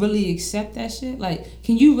 can you really accept that shit? Like,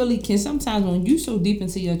 can sometimes when you so deep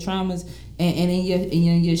into your traumas and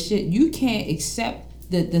in your shit, you can't accept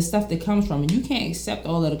the stuff that comes from it. You can't accept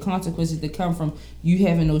all of the consequences that come from you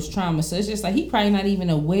having those traumas. So it's just like he probably not even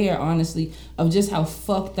aware, honestly, of just how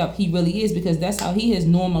fucked up he really is because that's how he has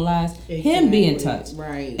normalized him being touched.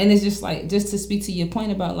 Right. And it's just like, just to speak to your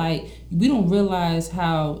point about like, we don't realize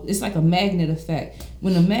how it's like a magnet effect.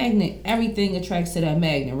 When a magnet, everything attracts to that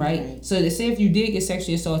magnet, right? So to say if you did get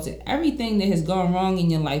sexually assaulted, everything that has gone wrong in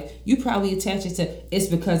your life, you probably attach it to, it's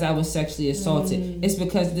because I was sexually assaulted. It's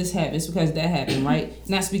because this happened. It's because that happened, right?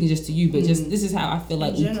 Not speaking just to you, but just this is how I feel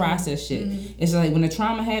like we process shit. It's like when a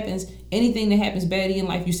trauma happens, anything that happens badly in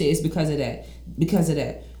life, you say it's because of that.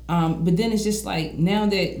 But then it's just like now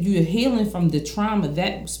that you're healing from the trauma,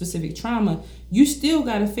 that specific trauma, you still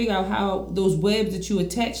got to figure out how those webs that you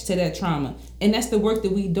attach to that trauma. And that's the work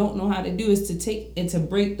that we don't know how to do is to take and to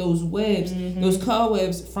break those webs, those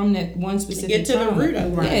cobwebs from that one specific trauma. Get to the root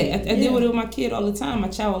of it. Yeah, I deal with it with my kid all the time. My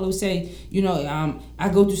child will always say, I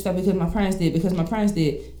go through stuff because my parents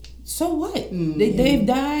did. So what? They've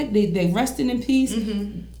died. They rested in peace.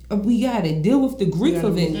 We gotta deal with the grief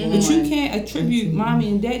of it, but you can't attribute mommy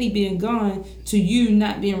and daddy being gone to you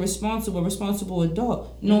not being responsible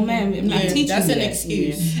adult. No, ma'am, I'm not teaching that's you an that.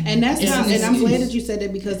 excuse. And that's how. And I'm glad that you said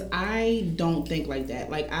that because I don't think like that.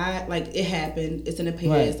 Like it happened. It's in the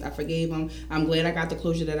past. I forgave him. I'm glad I got the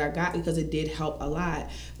closure that I got because it did help a lot.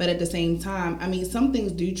 But at the same time, I mean, some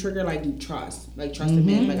things do trigger like trust in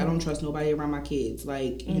men. Like I don't trust nobody around my kids.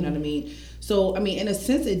 Like you know what I mean. So, I mean, in a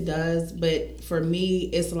sense it does, but for me,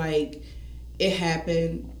 it's like it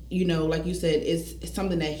happened, like you said, it's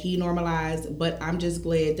something that he normalized, but I'm just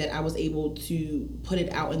glad that I was able to put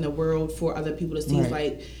it out in the world for other people to see. Right.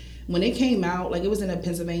 Like, when it came out, like, it was in a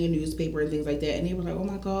Pennsylvania newspaper and things like that, and they were like, oh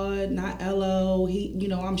my God, not Elo,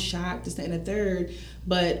 I'm shocked, this, that, and the third,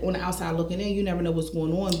 but on the outside looking in, you never know what's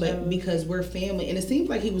going on, but because we're family, and it seems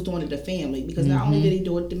like he was doing it to family, because not only did he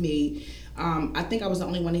do it to me, I think I was the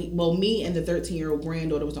only one me and the 13-year-old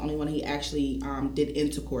granddaughter was the only one he actually did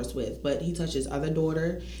intercourse with. But he touched his other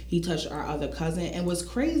daughter. He touched our other cousin. And what's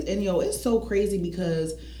crazy, and it's so crazy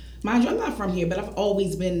because, mind you, I'm not from here, but I've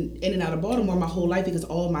always been in and out of Baltimore my whole life because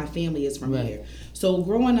all my family is from here. So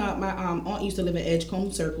growing up, my aunt used to live in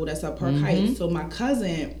Edgecombe Circle. That's up Park Heights. So my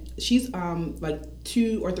cousin, she's like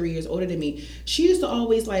 2 or 3 years older than me. She used to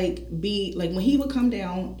always be like, when he would come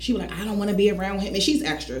down, she was like, I don't want to be around him. And she's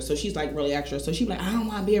extra, so she's like really extra. So she'd be like, I don't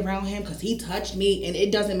want to be around him because he touched me, and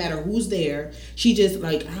it doesn't matter who's there. She just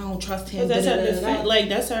like, I don't trust him. That's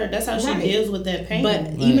how she deals with that pain.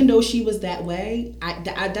 But even though she was that way, I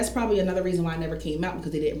that's probably another reason why I never came out,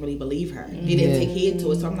 because they didn't really believe her. They didn't take heed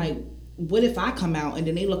to it. So I'm like, what if I come out and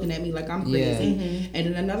then they looking at me like I'm crazy? And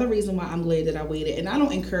then another reason why I'm glad that I waited, and I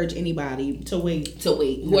don't encourage anybody to wait.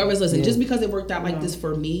 Whoever's listening, just because it worked out like this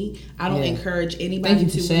for me, I don't encourage anybody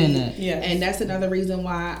to wait. That. And that's another reason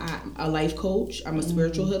why I'm a life coach. I'm a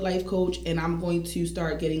spiritual hood life coach, and I'm going to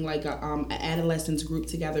start getting like a adolescents group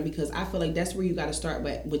together, because I feel like that's where you got to start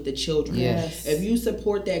with the children. If you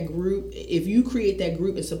support that group, if you create that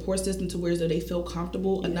group and support system to where they feel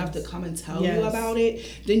comfortable enough to come and tell you about it,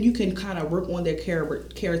 then you can kind of work on their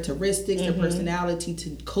characteristics, their personality to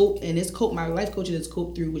cope. And it's cope. My life coaching is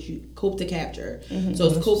cope through what you cope to capture. So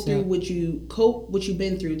it's cope through what you've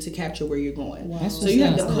been through to capture where you're going. Wow. So you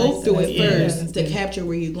have to cope through it first to capture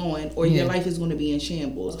where you're going, or your life is going to be in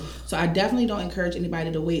shambles. So I definitely don't encourage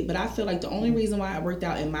anybody to wait. But I feel like the only reason why it worked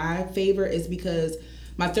out in my favor is because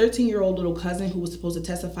my 13-year-old little cousin, who was supposed to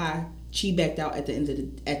testify, she backed out at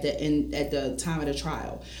the time of the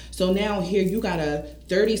trial. So now here you got a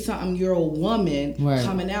 30-something-year-old woman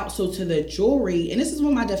coming out. So to the jury, and this is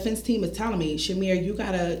what my defense team is telling me, Shamir, you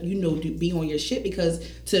gotta be on your shit, because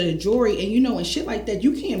to the jury, and and shit like that,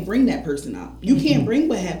 you can't bring that person up. You can't bring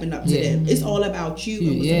what happened up to them. It's all about you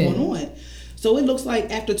and what's going on. So it looks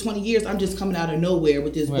like after 20 years, I'm just coming out of nowhere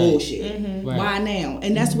with this bullshit. Why now?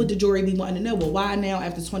 And that's what the jury be wanting to know. Well, why now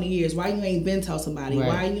after 20 years? Why you ain't been tell somebody?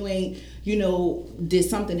 Why you ain't, did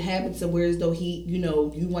something happen to where as though he,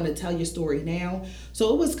 you want to tell your story now?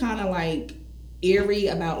 So it was kind of like eerie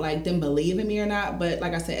about like them believing me or not. But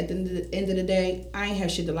like I said, at the end of the day, I ain't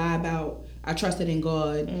have shit to lie about. I trusted in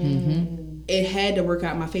God. It had to work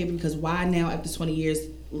out in my favor, because why now after 20 years?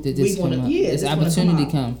 This opportunity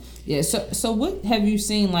come. So what have you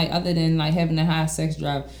seen, like, other than like having a high sex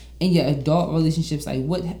drive in your adult relationships? Like,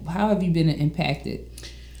 how have you been impacted?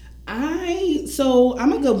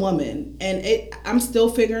 I'm a good woman, and I'm still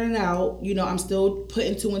figuring it out. I'm still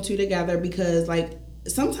putting 2 and 2 together, because like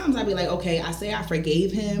sometimes I be like, okay, I say I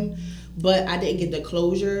forgave him, but I didn't get the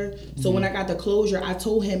closure. So when I got the closure, I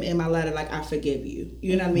told him in my letter, like, I forgive you.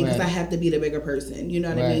 You know what I mean? Because I have to be the bigger person. You know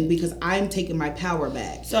what I mean? Because I'm taking my power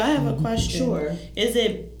back. So I have a question. Sure. Is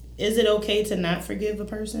it okay to not forgive a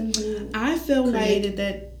person who created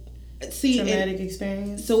that traumatic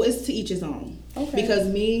experience? So it's to each his own. Okay. Because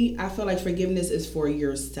I feel like forgiveness is for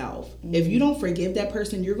yourself. If you don't forgive that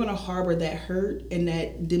person, you're going to harbor that hurt and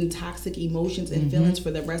them toxic emotions and feelings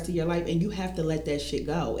for the rest of your life, and you have to let that shit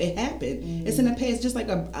go. It happened. It's in the past, just like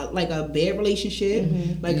a bad relationship,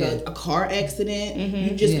 like a car accident.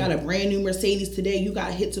 You just got a brand new Mercedes today, you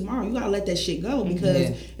got hit tomorrow. You got to let that shit go,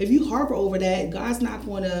 because if you harbor over that,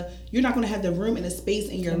 you're not going to have the room and the space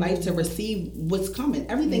in your life to receive what's coming.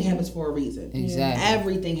 Everything happens for a reason. Exactly.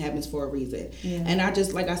 Everything happens for a reason. And I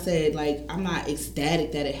just, like I said, like, I'm not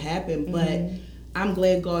ecstatic that it happened, but I'm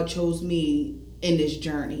glad God chose me in this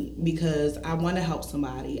journey, because I want to help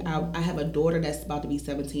somebody. I have a daughter that's about to be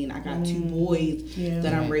 17. I got 2 boys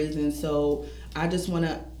that I'm raising. So I just want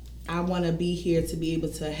to be here to be able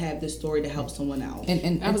to have this story to help someone else.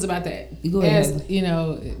 And I was about that. Go ahead.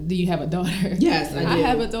 Do you have a daughter? Yes, I do. I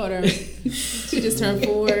have a daughter. She just turned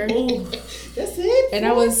 4. That's it. And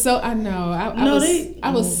I was so, I know,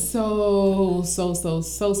 I was so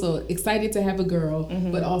excited to have a girl,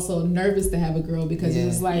 but also nervous to have a girl, because it's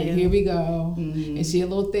just like, here we go. And she a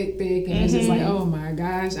little thick, and it's just like, oh my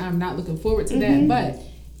gosh, I'm not looking forward to that. But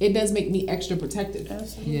it does make me extra protective.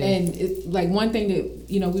 And it's like one thing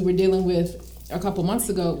that, we were dealing with a couple months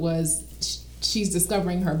ago was she's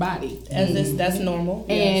discovering her body. That's normal.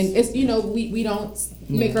 And it's, we don't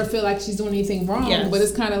make her feel like she's doing anything wrong, but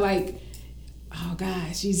it's kind of like, oh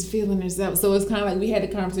God, she's feeling herself. So it's kind of like we had a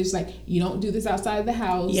conversation like, you don't do this outside of the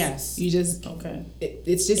house. Yes. You just,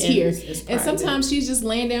 it's just here. And sometimes she's just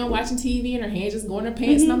laying down watching TV and her hands just going in her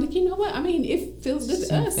pants. And I'm like, you know what? I mean, it feels good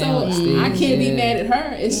to us. So I can't be mad at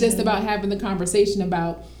her. It's just about having the conversation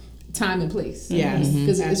about time and place. Yes.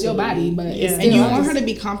 Because it's your body. But it's and you want her to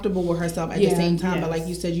be comfortable with herself at the same time. But like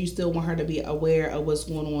you said, you still want her to be aware of what's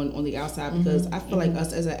going on the outside. Because I feel like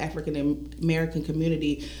us as an African American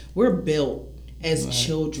community, we're built as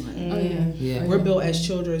children. We're built as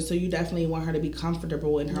children, so you definitely want her to be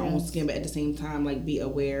comfortable in her own skin, but at the same time, like, be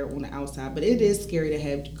aware on the outside. But it is scary to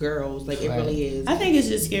have girls, like, it really is. I think it's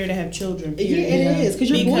just scary to have children, period. Yeah, it is, because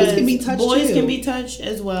your boys can be touched boys can be touched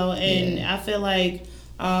as well, and I feel like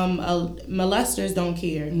molesters don't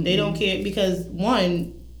care. They don't care because,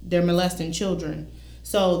 one, they're molesting children,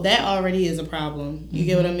 so that already is a problem. You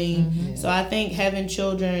get what I mean? So I think having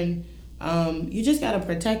children, you just got to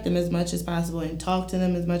protect them as much as possible and talk to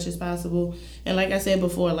them as much as possible. And like I said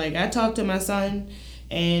before, like, I talked to my son,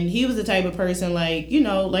 and he was the type of person, like,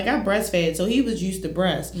 like, I breastfed, so he was used to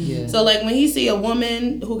breast. So like when he see a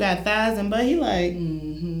woman who got thighs and butt, he like,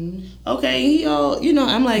 okay, he all, you know,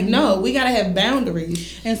 I'm like, no, we gotta have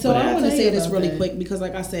boundaries. And so I want to say this really quick because,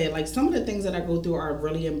 like I said, like some of the things that I go through are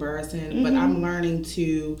really embarrassing, but I'm learning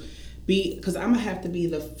to be, because I'm gonna have to be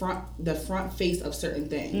the front face of certain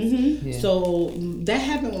things. So that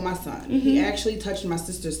happened with my son. He actually touched my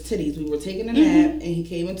sister's titties. We were taking a nap, and he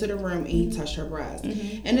came into the room and he touched her breast.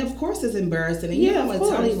 And of course, it's embarrassing, and you don't want to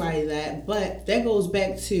tell anybody that, but that goes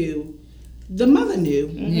back to. The mother knew.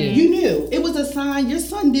 You knew. It was a sign. Your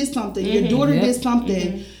son did something. Your daughter did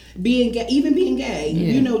something. Being gay, even being gay,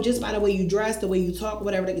 you know, just by the way you dress, the way you talk,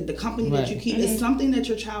 whatever, the company that you keep, is something that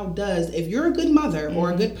your child does. If you're a good mother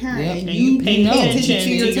or a good parent and you pay attention to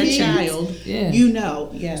your child, you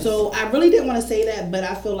know. So I really didn't want to say that, but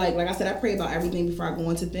I feel like I said, I pray about everything before I go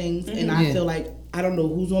into things, and I feel like I don't know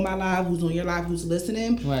who's on my live, who's on your live, who's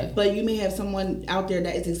listening, but you may have someone out there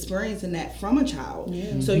that is experiencing that from a child.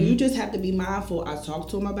 So you just have to be mindful. I talk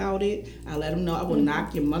to them about it. I let them know I will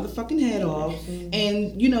knock your motherfucking head off.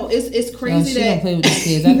 And you know, it's crazy that don't play with the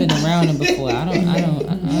kids. I've been around them before. I don't.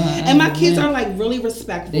 And my kids are like really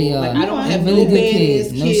respectful. They are. Like I don't have really no bad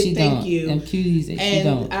kids. No, she thank don't. you. Them cuties, and she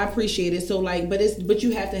don't. I appreciate it. So like, but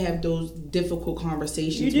you have to have those difficult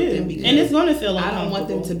conversations with them, because and it's gonna feel I don't want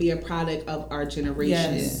them to be a product of our generation.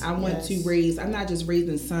 I want to raise. I'm not just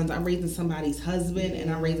raising sons. I'm raising somebody's husband, and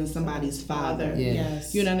I'm raising somebody's father.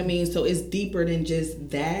 You know what I mean? So it's deeper than just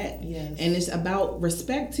that. And it's about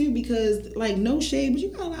respect too, because like no shade, but you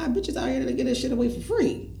got a lot of bitches out here that get this shit away for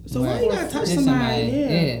free. So why you gotta touch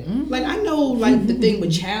somebody? Like I know, like the thing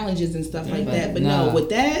with challenges and stuff like that, but no, with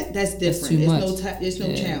that's different. There's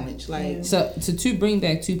no challenge. Like so to bring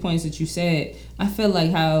back 2 points that you said, I feel like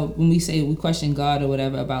how when we say we question God or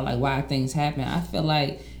whatever about like why things happen, I feel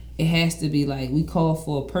like it has to be like we call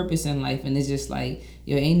for a purpose in life, and it's just like,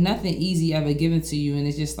 yo, ain't nothing easy ever given to you, and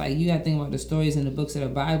it's just like you gotta think about the stories in the books of the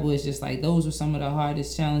Bible. It's just like those were some of the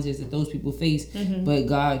hardest challenges that those people faced, but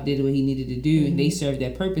God did what he needed to do, and they served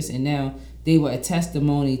that purpose, and now they were a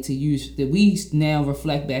testimony to use that we now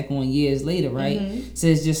reflect back on years later, right? So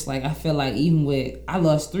it's just like I feel like even with I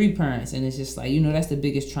lost 3 parents, and it's just like, you know, that's the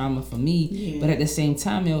biggest trauma for me. But at the same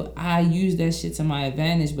time, yo, I use that shit to my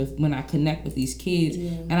advantage. But when I connect with these kids,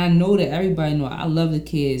 and I know that everybody know I love the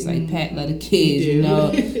kids, like Pat love the kids, you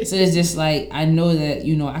know. So it's just like I know that,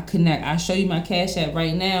 you know, I connect. I show you my Cash App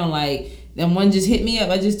right now, like. Then one just hit me up.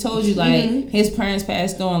 I just told you, like, his parents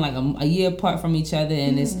passed on like a year apart from each other,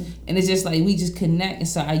 and it's just like we just connect. And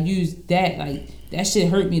so I use that, like that shit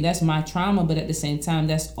hurt me. That's my trauma, but at the same time,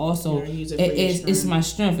 that's also it's my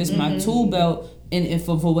strength. It's my tool belt, and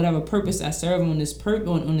for whatever purpose I serve on this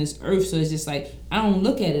on this earth. So it's just like I don't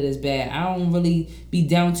look at it as bad. I don't really be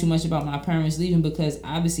down too much about my parents leaving, because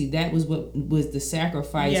obviously that was what was the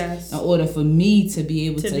sacrifice in order for me to be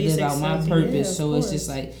able to live out my purpose. So it's just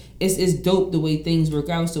like. It's dope the way things work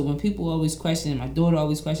out. So when people always question, my daughter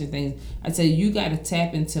always question things, I tell you got to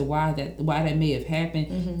tap into why that may have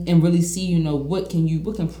happened, and really see, you know, what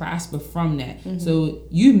can prosper from that. So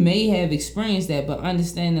you may have experienced that, but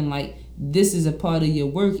understanding like this is a part of your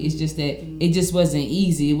work. It's just that it just wasn't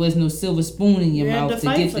easy. It was no silver spoon in your mouth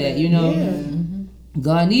to get that, you know.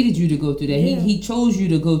 God needed you to go through that. He chose you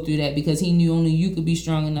to go through that because he knew only you could be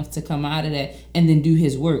strong enough to come out of that and then do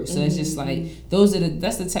his work. So it's just like that's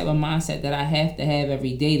the type of mindset that I have to have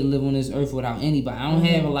every day to live on this earth without anybody. I don't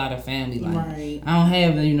have a lot of family. Like I don't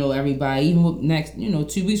have, you know, everybody. Even next, you know,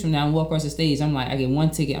 2 weeks from now, I walk across the stage. I'm like, I get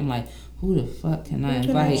one ticket. I'm like, who the fuck can I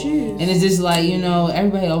invite? And it's just like, you know,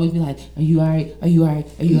 everybody always be like, are you alright? Are you alright?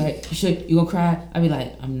 Are you alright? You gonna cry? I be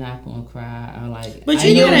like, I'm not gonna cry. I'm like, but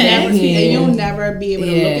you'll never be able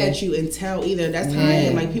to look at you and tell either. That's how I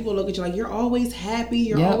am. Like people look at you like you're always happy,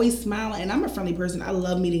 you're always smiling, and I'm a friendly person. I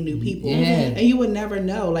love meeting new people, and you would never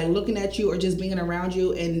know, like looking at you or just being around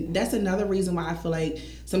you. And that's another reason why I feel like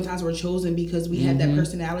sometimes we're chosen, because we have that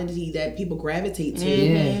personality that people gravitate to,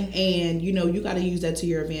 and you know you got to use that to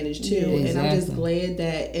your advantage too. And I'm just glad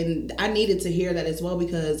that, and I needed to hear that as well,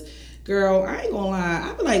 because girl, I ain't gonna lie,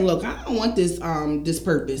 I be like, look, I don't want this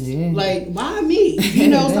purpose. Like, why me? You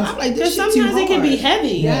know, so I'm like, this shit too hard. Sometimes it can be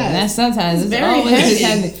heavy. That's sometimes it's very always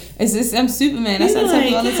heavy. It's just, I'm Superman. That's what I tell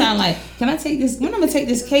people all the time. Like, can I take this? When I'm gonna take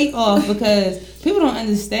this cape off? Because people don't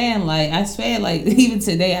understand. Like, I swear, like even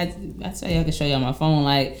today, I swear I can show you on my phone.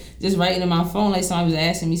 Like, just writing in my phone. Like, somebody was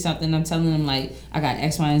asking me something. I'm telling them like, I got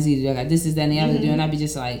X, Y, and Z to do. I got this, that, and the other to do. And I be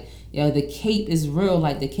just like, yo, the cape is real.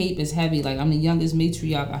 Like, the cape is heavy. Like, I'm the youngest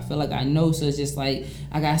matriarch. I feel like I know. So it's just like,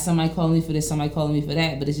 I got somebody calling me for this, somebody calling me for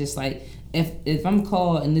that. But it's just like, if I'm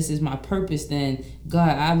called and this is my purpose, then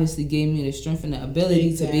God obviously gave me the strength and the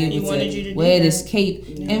ability to be able to wear this cape.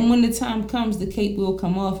 Yeah. And when the time comes, the cape will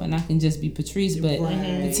come off and I can just be Patrice. But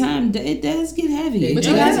the time, it does get heavy. But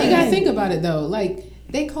you gotta think about it though. Like,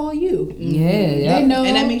 they call you. Yeah. They know.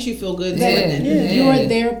 And that makes you feel good. You're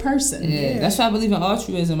their person. Yeah. That's why I believe in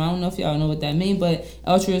altruism. I don't know if y'all know what that means, but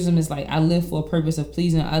altruism is like I live for a purpose of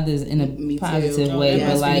pleasing others in a positive way.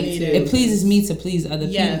 But like it pleases me to please other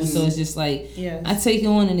people. So it's just like I take it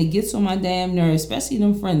on and it gets on my damn nerves, especially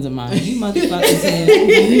them friends of mine. You motherfuckers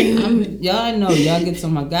y'all know y'all get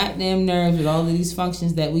on my goddamn nerves with all of these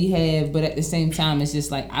functions that we have, but at the same time it's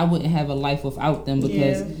just like I wouldn't have a life without them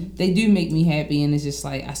because they do make me happy, and it's just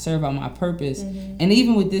like I serve out my purpose. And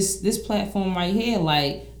even with this platform right here,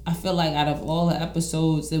 like I feel like out of all the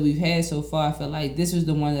episodes that we've had so far, I feel like this was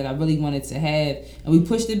the one that I really wanted to have, and we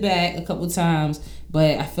pushed it back a couple times,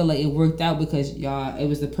 but I feel like it worked out because y'all, it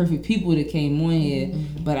was the perfect people that came on here.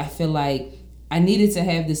 But I feel like I needed to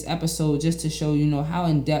have this episode just to show, you know, how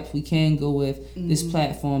in depth we can go with this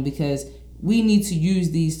platform, because we need to use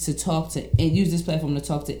these to talk to and use this platform to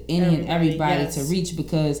talk to any and everybody to reach,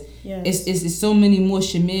 because it's so many more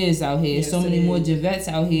Shamirs out here, so many more Javettes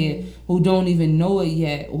out here who don't even know it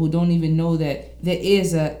yet, who don't even know that there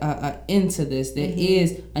is a end to this, there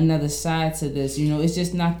is another side to this. You know, it's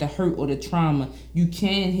just not the hurt or the trauma. You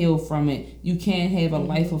can heal from it. You can have a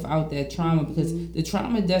life without that trauma, because the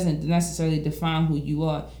trauma doesn't necessarily define who you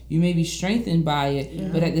are. You may be strengthened by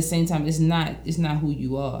it, but at the same time, it's not who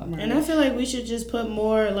you are. Right. And I feel like we should just put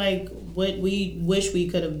more like what we wish we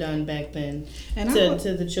could have done back then, and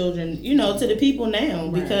to the children, you know, to the people now,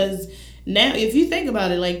 because now, if you think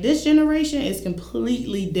about it, like this generation is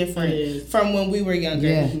completely different from when we were younger.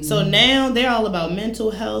 Yeah. So now they're all about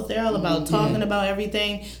mental health. They're all about talking about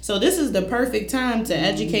everything. So this is the perfect time to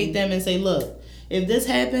educate them and say, look, if this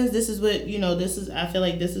happens, this is what, you know, I feel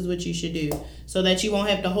like this is what you should do, so that you won't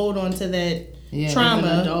have to hold on to that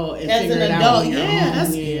trauma as an adult.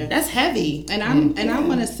 That's heavy. And I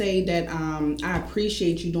want to say that I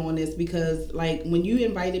appreciate you doing this, because like when you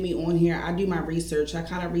invited me on here, I do my research. I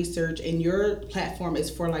kind of research, and your platform is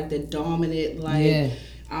for like the dominant, like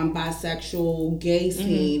bisexual, gay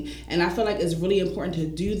scene, and I feel like it's really important to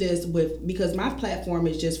do this because my platform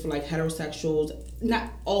is just for like heterosexuals.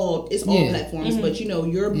 Not all, it's all platforms, but you know,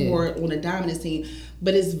 you're more on the dominant scene.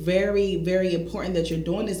 But it's very, very important that you're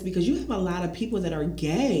doing this, because you have a lot of people that are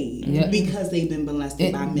gay because they've been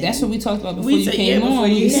molested by men. That's what we talked about before you came on.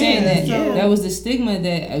 We were saying that was the stigma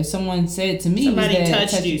that someone said to me. Somebody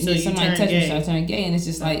touched you, so somebody touched me, so I turned gay, and it's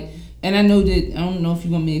just like. And I know that, I don't know if you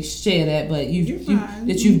want me to share that, but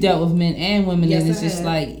you've dealt with men and women, and it's just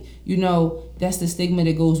like, you know, that's the stigma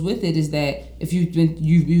that goes with it, is that if you've been,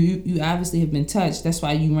 you obviously have been touched, that's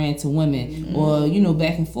why you ran to women, or, you know,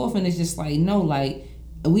 back and forth, and it's just like, no, like,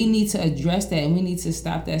 we need to address that, and we need to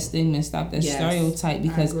stop that stigma and stop that stereotype,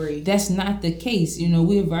 because that's not the case. You know,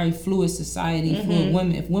 we're a very fluid society, fluid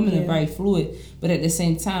women. If women are very fluid, but at the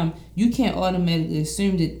same time, you can't automatically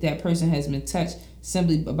assume that person has been touched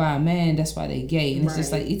simply by a man. That's why they're gay, and it's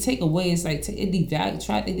just like it take away. It's like they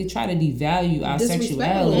try to devalue our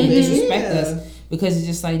sexuality, disrespect us, because it's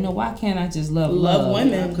just like, no, why can't I just love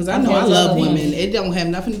women? Because I know I love women. It don't have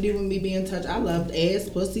nothing to do with me being touched. I love ass,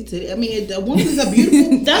 pussy, titty. I mean, the woman is a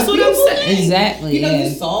beautiful. That's what I'm saying. Exactly. You know, you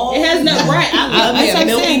saw. It has no right. I love me a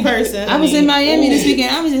milky person. I was in Miami this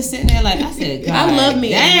weekend. I was just sitting there like, I said, God, I love me.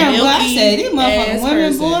 Damn, boy. I said, these motherfucking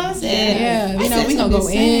women, boy. I said, you know, we gonna go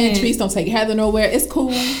in. Trees don't take Heather nowhere. It's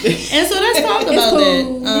cool. And so let's talk about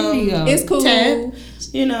that. It's cool. Ted,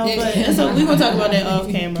 you know, but so we gonna talk about that off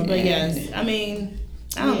camera. But yes, I mean,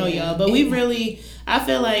 I don't know y'all, but we really, I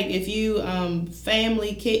feel like if you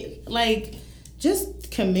family kid, like,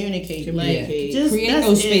 just communicate. Like, just create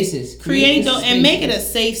those spaces. Create those and make it a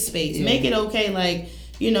safe space. Yeah. Make it okay. Like,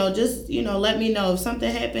 you know, just, you know, let me know if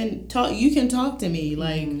something happened. You can talk to me.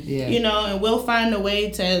 Like, you know, and we'll find a way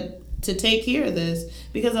to take care of this,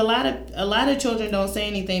 because a lot of children don't say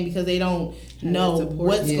anything because they don't know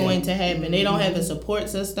what's going to happen. They don't have a support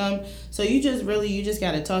system. So you just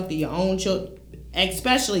got to talk to your own children,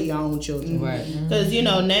 especially your own children, right? Because you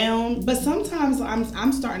know now. But sometimes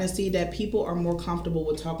I'm starting to see that people are more comfortable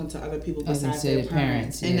with talking to other people besides their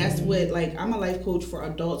parents, and that's what, like, I'm a life coach for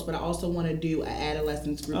adults, but I also want to do an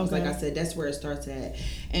adolescence group. Okay. Like I said, that's where it starts at,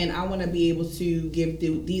 and I want to be able to give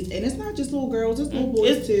these, and it's not just little girls, it's little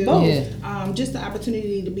boys too. Both. Just the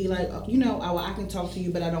opportunity to be like, you know, I can talk to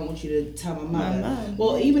you, but I don't want you to tell my mother.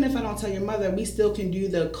 Well, even if I don't tell your mother, we still can do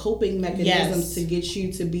the coping mechanisms to get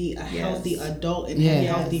you to be a healthy adult. adult and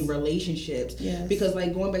have healthy relationships. Yes. Because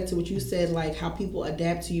like going back to what you said, like how people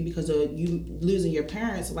adapt to you because of you losing your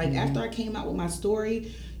parents. Like after I came out with my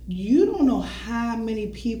story, you don't know how many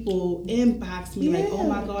people inbox me like, oh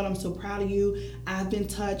my God, I'm so proud of you. I've been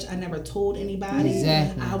touched. I never told anybody.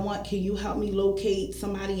 Exactly. Can you help me locate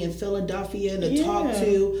somebody in Philadelphia to talk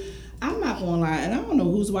to? I'm not gonna lie, and I don't know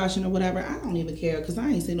who's watching or whatever. I don't even care because I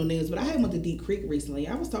ain't saying no names. But I had went to Deep Creek recently.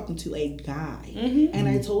 I was talking to a guy, and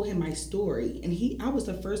I told him my story. And I was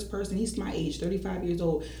the first person. He's my age, 35 years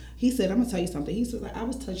old. He said, "I'm gonna tell you something." He said, "I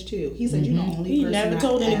was touched too." He said, "You're the only person never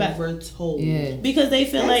told anybody. Ever told." Yeah. Because they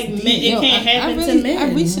feel like it can't happen to men.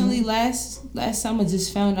 I recently last summer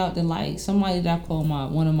just found out that like somebody that I call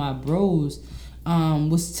one of my bros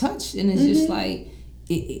was touched, and it's just like.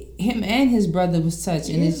 Him and his brother was touched,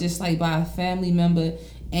 and it's just like by a family member,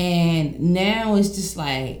 and now it's just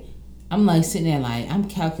like I'm like sitting there like I'm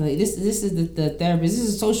calculating. This is the therapist. This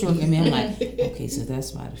is a social worker. I'm like, okay, so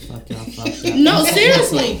that's why the fuck y'all fucked up. No,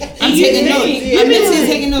 seriously, I'm taking notes. I'm mentally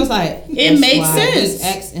taking notes like it makes sense.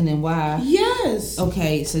 X and then Y. Yes.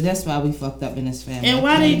 Okay, so that's why we fucked up in this family. And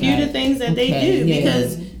why they do the things that they do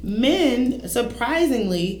because men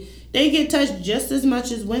surprisingly. They get touched just as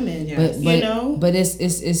much as women, you know. But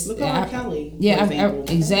it's look at Kelly. Yeah,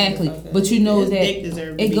 exactly. But you know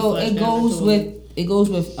that it goes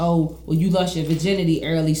with well you lost your virginity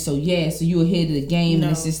early, so you ahead of the game,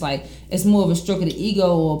 and it's just like it's more of a stroke of the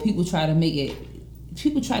ego, or people try to make it.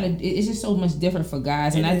 It's just so much different for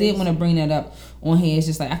guys, and I did want to bring that up on here. It's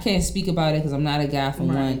just like I can't speak about it because I'm not a guy for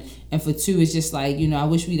one, and for two, it's just like I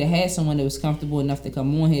wish we'd have had someone that was comfortable enough to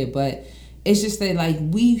come on here, but. It's just that, like,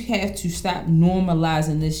 we have to stop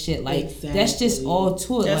normalizing this shit. Like, that's just all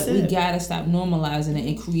to it. We gotta stop normalizing it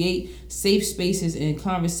and create safe spaces and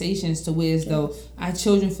conversations to where as though our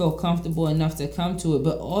children feel comfortable enough to come to it.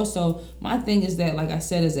 But also, my thing is that, like I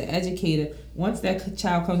said, as an educator, once that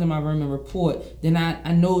child comes in my room and report, then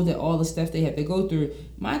I know that all the stuff they have to go through.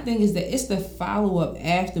 My thing is that it's the follow-up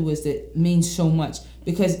afterwards that means so much.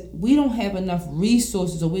 Because we don't have enough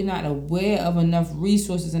resources, or we're not aware of enough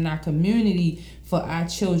resources in our community for our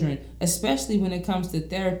children, especially when it comes to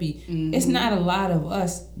therapy. It's not a lot of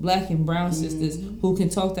us black and brown sisters who can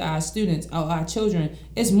talk to our students or our children.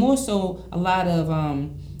 It's more so a lot of I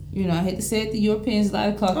hate to say it, the Europeans, a lot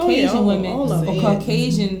of Caucasian women or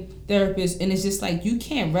Caucasian therapists, and it's just like you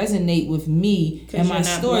can't resonate with me and my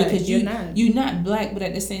story because you're not black, but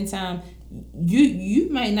at the same time you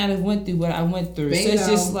might not have went through what I went through. Bingo. So it's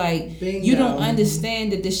just like you don't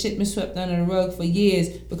understand that this shit been swept under the rug for years,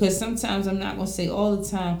 because sometimes, I'm not gonna say all the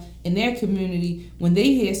time, in their community, when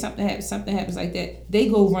they hear something happens like that, they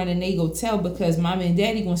go run and they go tell because mommy and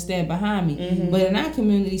daddy gonna stand behind me. But in our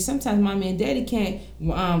community, sometimes mommy and daddy can't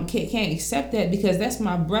accept that because that's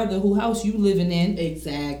my brother whose house you living in.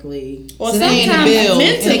 Exactly. Or so sometimes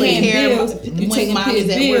mentally you taking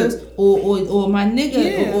bills, or my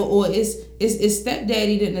nigga, or it's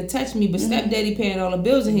stepdaddy didn't touch me, but stepdaddy paying all the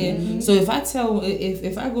bills in here. So if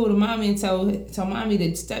I go to mommy and tell mommy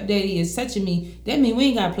that stepdaddy is touching me, that mean we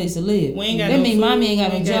ain't got a place to live. That mean mommy ain't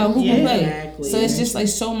got no job. Who can play? Exactly. So it's just like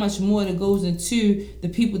so much more that goes into the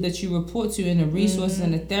people that you report to and the resources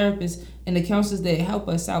and the therapists and the counselors that help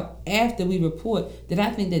us out after we report, that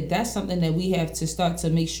I think that that's something that we have to start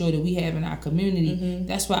to make sure that we have in our community.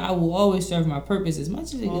 That's why I will always serve my purpose as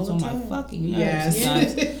much as it gets on my fucking nerves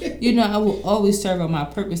sometimes. I will always serve on my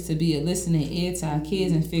purpose to be a listening ear to our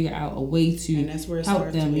kids and figure out a way to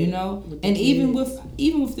help them, and even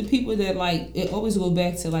with the people that, like, it always go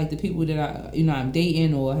back to like the people that I'm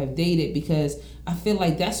dating or have dated, because I feel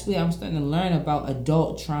like that's where I'm starting to learn about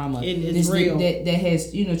adult trauma. It is real. That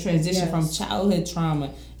has transitioned from childhood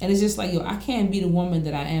trauma, and it's just like I can't be the woman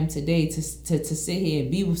that I am today to sit here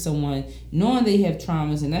and be with someone knowing they have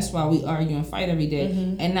traumas, and that's why we argue and fight every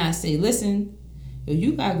day, and not say, listen,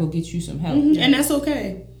 you gotta go get you some help, and that's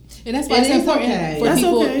okay. And that's why it's important for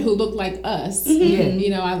people who look like us.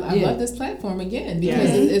 I love this platform again because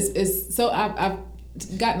it's so I've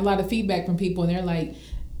gotten a lot of feedback from people, and they're like,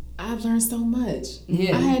 I've learned so much.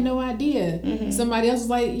 I had no idea. Somebody else was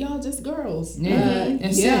like, y'all just girls.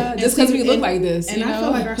 Just because we look like this. And I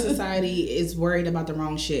feel like our society is worried about the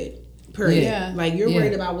wrong shit. Period. Yeah. Like you're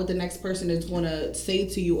worried about what the next person is going to say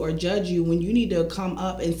to you or judge you, when you need to come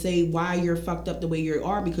up and say why you're fucked up the way you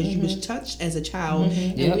are because you was touched as a child,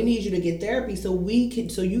 and we need you to get therapy so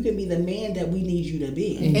you can be the man that we need you to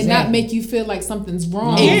be, and not make you feel like something's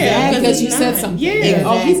wrong because you said something.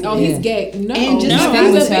 He's gay. No, and he's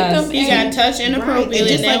a victim. He got touched inappropriately. Right.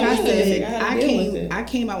 Just like I said, I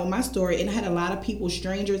came out with my story, and I had a lot of people,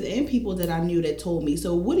 strangers and people that I knew, that told me.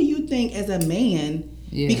 So what do you think as a man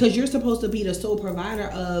because you're supposed to be the sole provider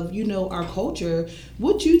of, you know, our culture.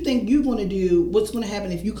 What you think you're going to do, what's going to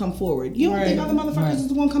happen if you come forward? You don't think other motherfuckers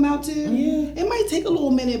is going to come out too? Yeah. It might take a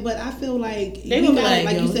little minute, but I feel like, they will gotta,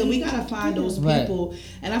 like you said, we got to find those people.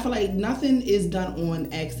 And I feel like nothing is done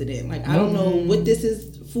on accident. Like, I don't know what this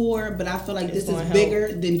is for, but I feel like this is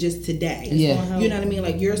bigger than just today. You know what I mean?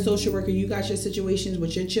 Like, you're a social worker, you got your situations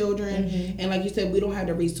with your children, and like you said, we don't have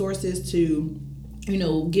the resources to, you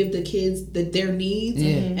know, give the kids their needs.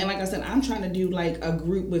 And like I said, I'm trying to do like a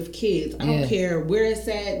group with kids. I don't care where it's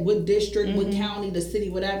at, what district, what county, the city,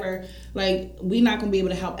 whatever. Like, we're not going to be able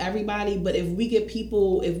to help everybody, but if we get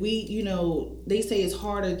people, if we, you know, they say it's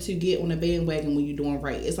harder to get on a bandwagon when you're doing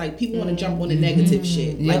right. It's like people want to jump on the negative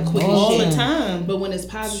shit, like quick all shit. the time. But when it's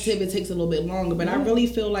positive, it takes a little bit longer. But I really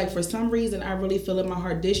feel like, for some reason, I really feel in my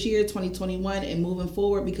heart this year, 2021, and moving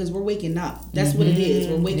forward, because we're waking up. That's what it is.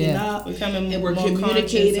 We're waking up, and we're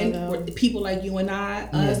communicating. We're, people like you and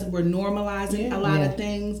us, we're normalizing a lot of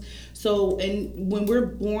things. So, and when we're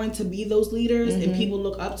born to be those leaders and people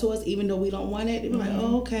look up to us, even though we don't want it, they're like,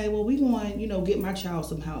 oh, okay, well, we going to, you know, get my child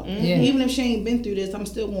some help. Even if she ain't been through this, I'm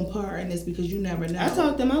still going to put her in this, because you never know. I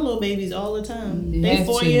talk to my little babies all the time. They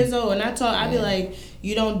 4 years old, and I be like,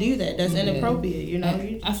 you don't do that. That's inappropriate, you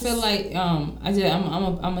know? I feel like, I'm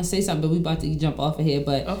going to say something, but we about to jump off of here,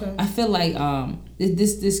 but I feel like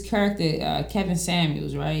this character, Kevin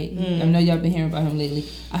Samuels, right? I know y'all been hearing about him lately.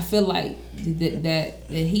 I feel like that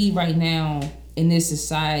he right now in this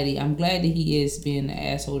society, I'm glad that he is being the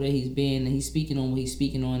asshole that he's been, and he's speaking on what he's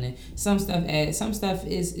speaking on, and some stuff is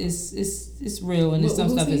real, and some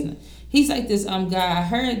stuff isn't. He's like this guy. I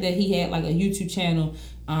heard that he had like a YouTube channel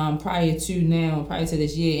prior to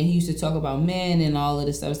this year, and he used to talk about men and all of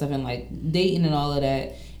this stuff and like dating and all of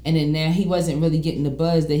that. And then now he wasn't really getting the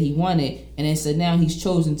buzz that he wanted, and then so now he's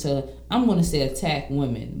chosen to, I'm going to say, attack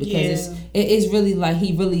women, because it's really like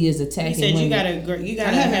he really is attacking women. He said you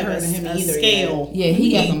gotta have a scale. Yeah,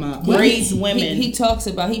 he grades women. He talks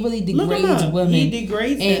about, he really degrades women. He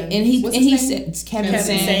degrades them. And he said Kevin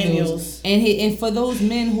Samuels. And for those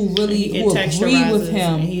men who agree with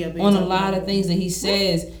him on a lot of things that he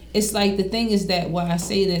says, it's like, the thing is that why I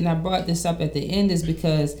say that, and I brought this up at the end, is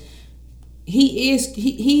because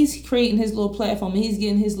he's creating his little platform, and he's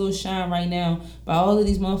getting his little shine right now by all of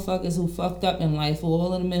these motherfuckers who fucked up in life, or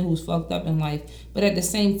all of the men who's fucked up in life. But at the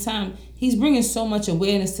same time, he's bringing so much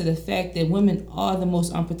awareness to the fact that women are the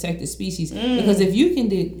most unprotected species. Because if you can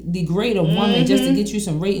degrade a woman just to get you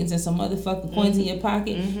some ratings and some motherfucking coins in your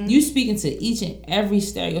pocket, you speaking to each and every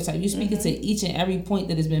stereotype. You speaking to each and every point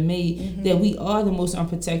that has been made that we are the most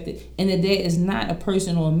unprotected, and that there is not a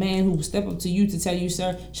person or a man who will step up to you to tell you,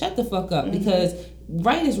 sir, shut the fuck up, because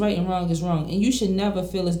right is right and wrong is wrong, and you should never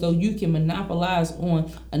feel as though you can monopolize on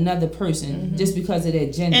another person just because of their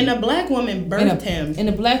gender. And a black woman birthed him. And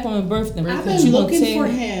a black woman birthed him. I've been looking for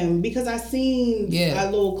him because I seen a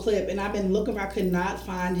little clip, and I've been looking. I could not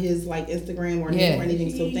find his like Instagram or name or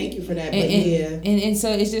anything. So thank you for that. And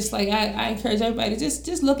so it's just like I encourage everybody,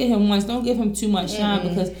 just look at him once. Don't give him too much shine,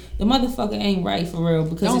 because the motherfucker ain't right for real.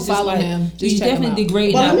 Because don't it's just follow like, him. You definitely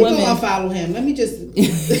degrading that women. Let me go unfollow him. Let me just.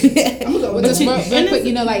 I'm gonna go with real quick,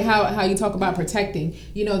 you know, like how you talk about protecting.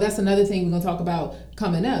 You know, that's another thing we're gonna talk about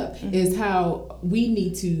coming up is how it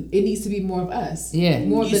needs to be more of us.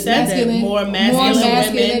 More of the masculine, more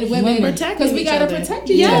masculine women. Because we gotta protect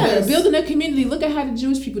each other. Building a community. Look at how the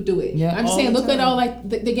Jewish people do it. I'm just saying, look at all like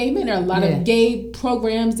the gay men. There are a lot of gay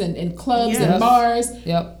programs and clubs and bars.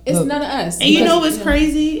 It's none of us. And you know what's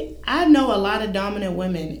crazy? I know a lot of dominant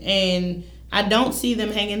women, and I don't see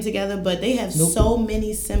them hanging together, but they have so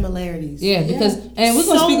many similarities. Yeah, because and we're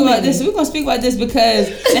gonna speak about this. We're gonna speak about this because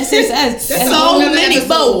that's just us. That's so many,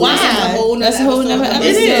 but why? That's a whole nother episode.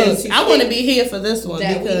 It is. I want to be here for this one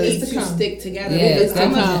that because we need to stick together. Because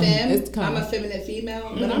I'm a feminine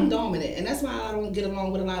female, but I'm dominant, and that's why I don't get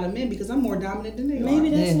along with a lot of men, because I'm more dominant than they are. Maybe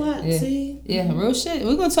that's why. See, real shit.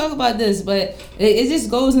 We're gonna talk about this, but it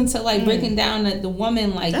just goes into like breaking down the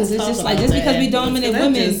woman, like, because it's just like just because we dominant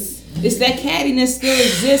women. It's that cattiness still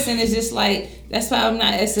exists, and it's just like, that's why I'm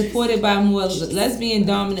not as supported by more lesbian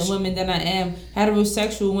dominant women than I am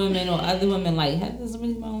heterosexual women or other women. Like, Heather's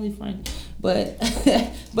really my only friend. But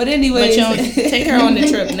anyway, take her on the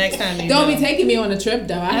trip next time. Don't be taking me on the trip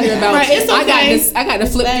though. I hear about it. Okay. I got to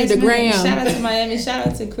flip through the gram. Shout out to Miami. Shout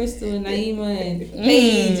out to Crystal and Naima and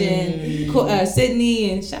Paige and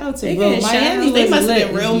Sydney, and shout out to Bro. Miami. They must have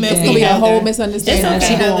been real messy. It's gonna be a whole misunderstanding. It's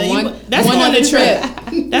okay. That's going on the trip.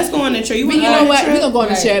 That's going on the trip. You know what? We're gonna go on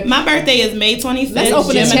the trip. My birthday is May 25th. Let's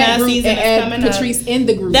open a chat group and add Patrice in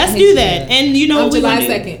the group. Let's do that. And you know July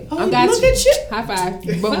 2nd. I got Look you. at you. High five.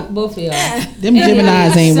 Both of y'all. Them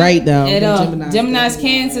Geminis ain't right though. At all. Gemini's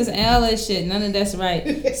Cancers, and all that shit. None of that's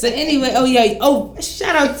right. So anyway,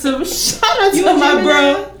 shout out to my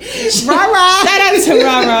bro. Rara. Shout out to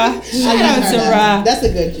Rara. Shout out to Ra. That's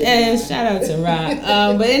a good joke. And shout out to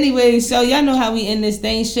Ra. But anyway, so y'all know how we end this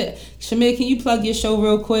thing. Shamir, can you plug your show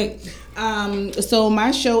real quick? So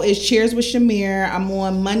my show is Cheers with Shamir. I'm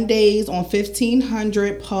on Mondays on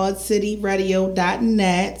 1500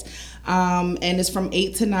 podcityradio.net. And it's from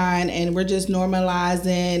 8 to 9, and we're just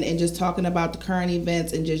normalizing and just talking about the current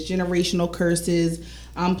events and just generational curses.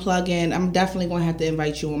 I'm definitely going to have to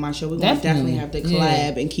invite you on my show. We're going to definitely have to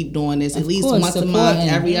collab and keep doing this at least once a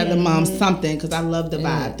month, every other month, something, because I love the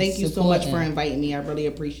vibe. Thank you so much for inviting me. I really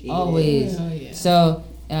appreciate it. Always. Oh, yeah. So,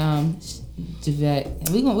 Javette,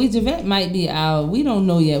 Javette might be out. We don't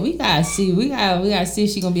know yet. We gotta see. We gotta see if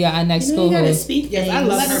she's gonna be our next co-host. Yes, I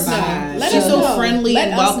love her vibe. She's so friendly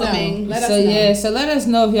and welcoming. So let us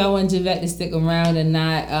know if y'all want Javette to stick around or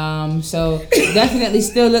not. So definitely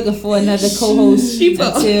still looking for another co-host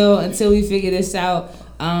until we figure this out.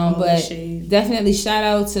 But definitely shout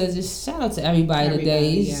out to everybody today.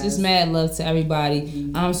 Yes. Just mad love to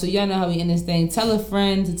everybody. So y'all know how we end this thing. Tell a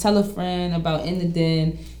friend about In the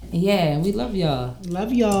Den. Yeah, we love y'all.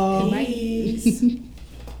 Love y'all. Bye.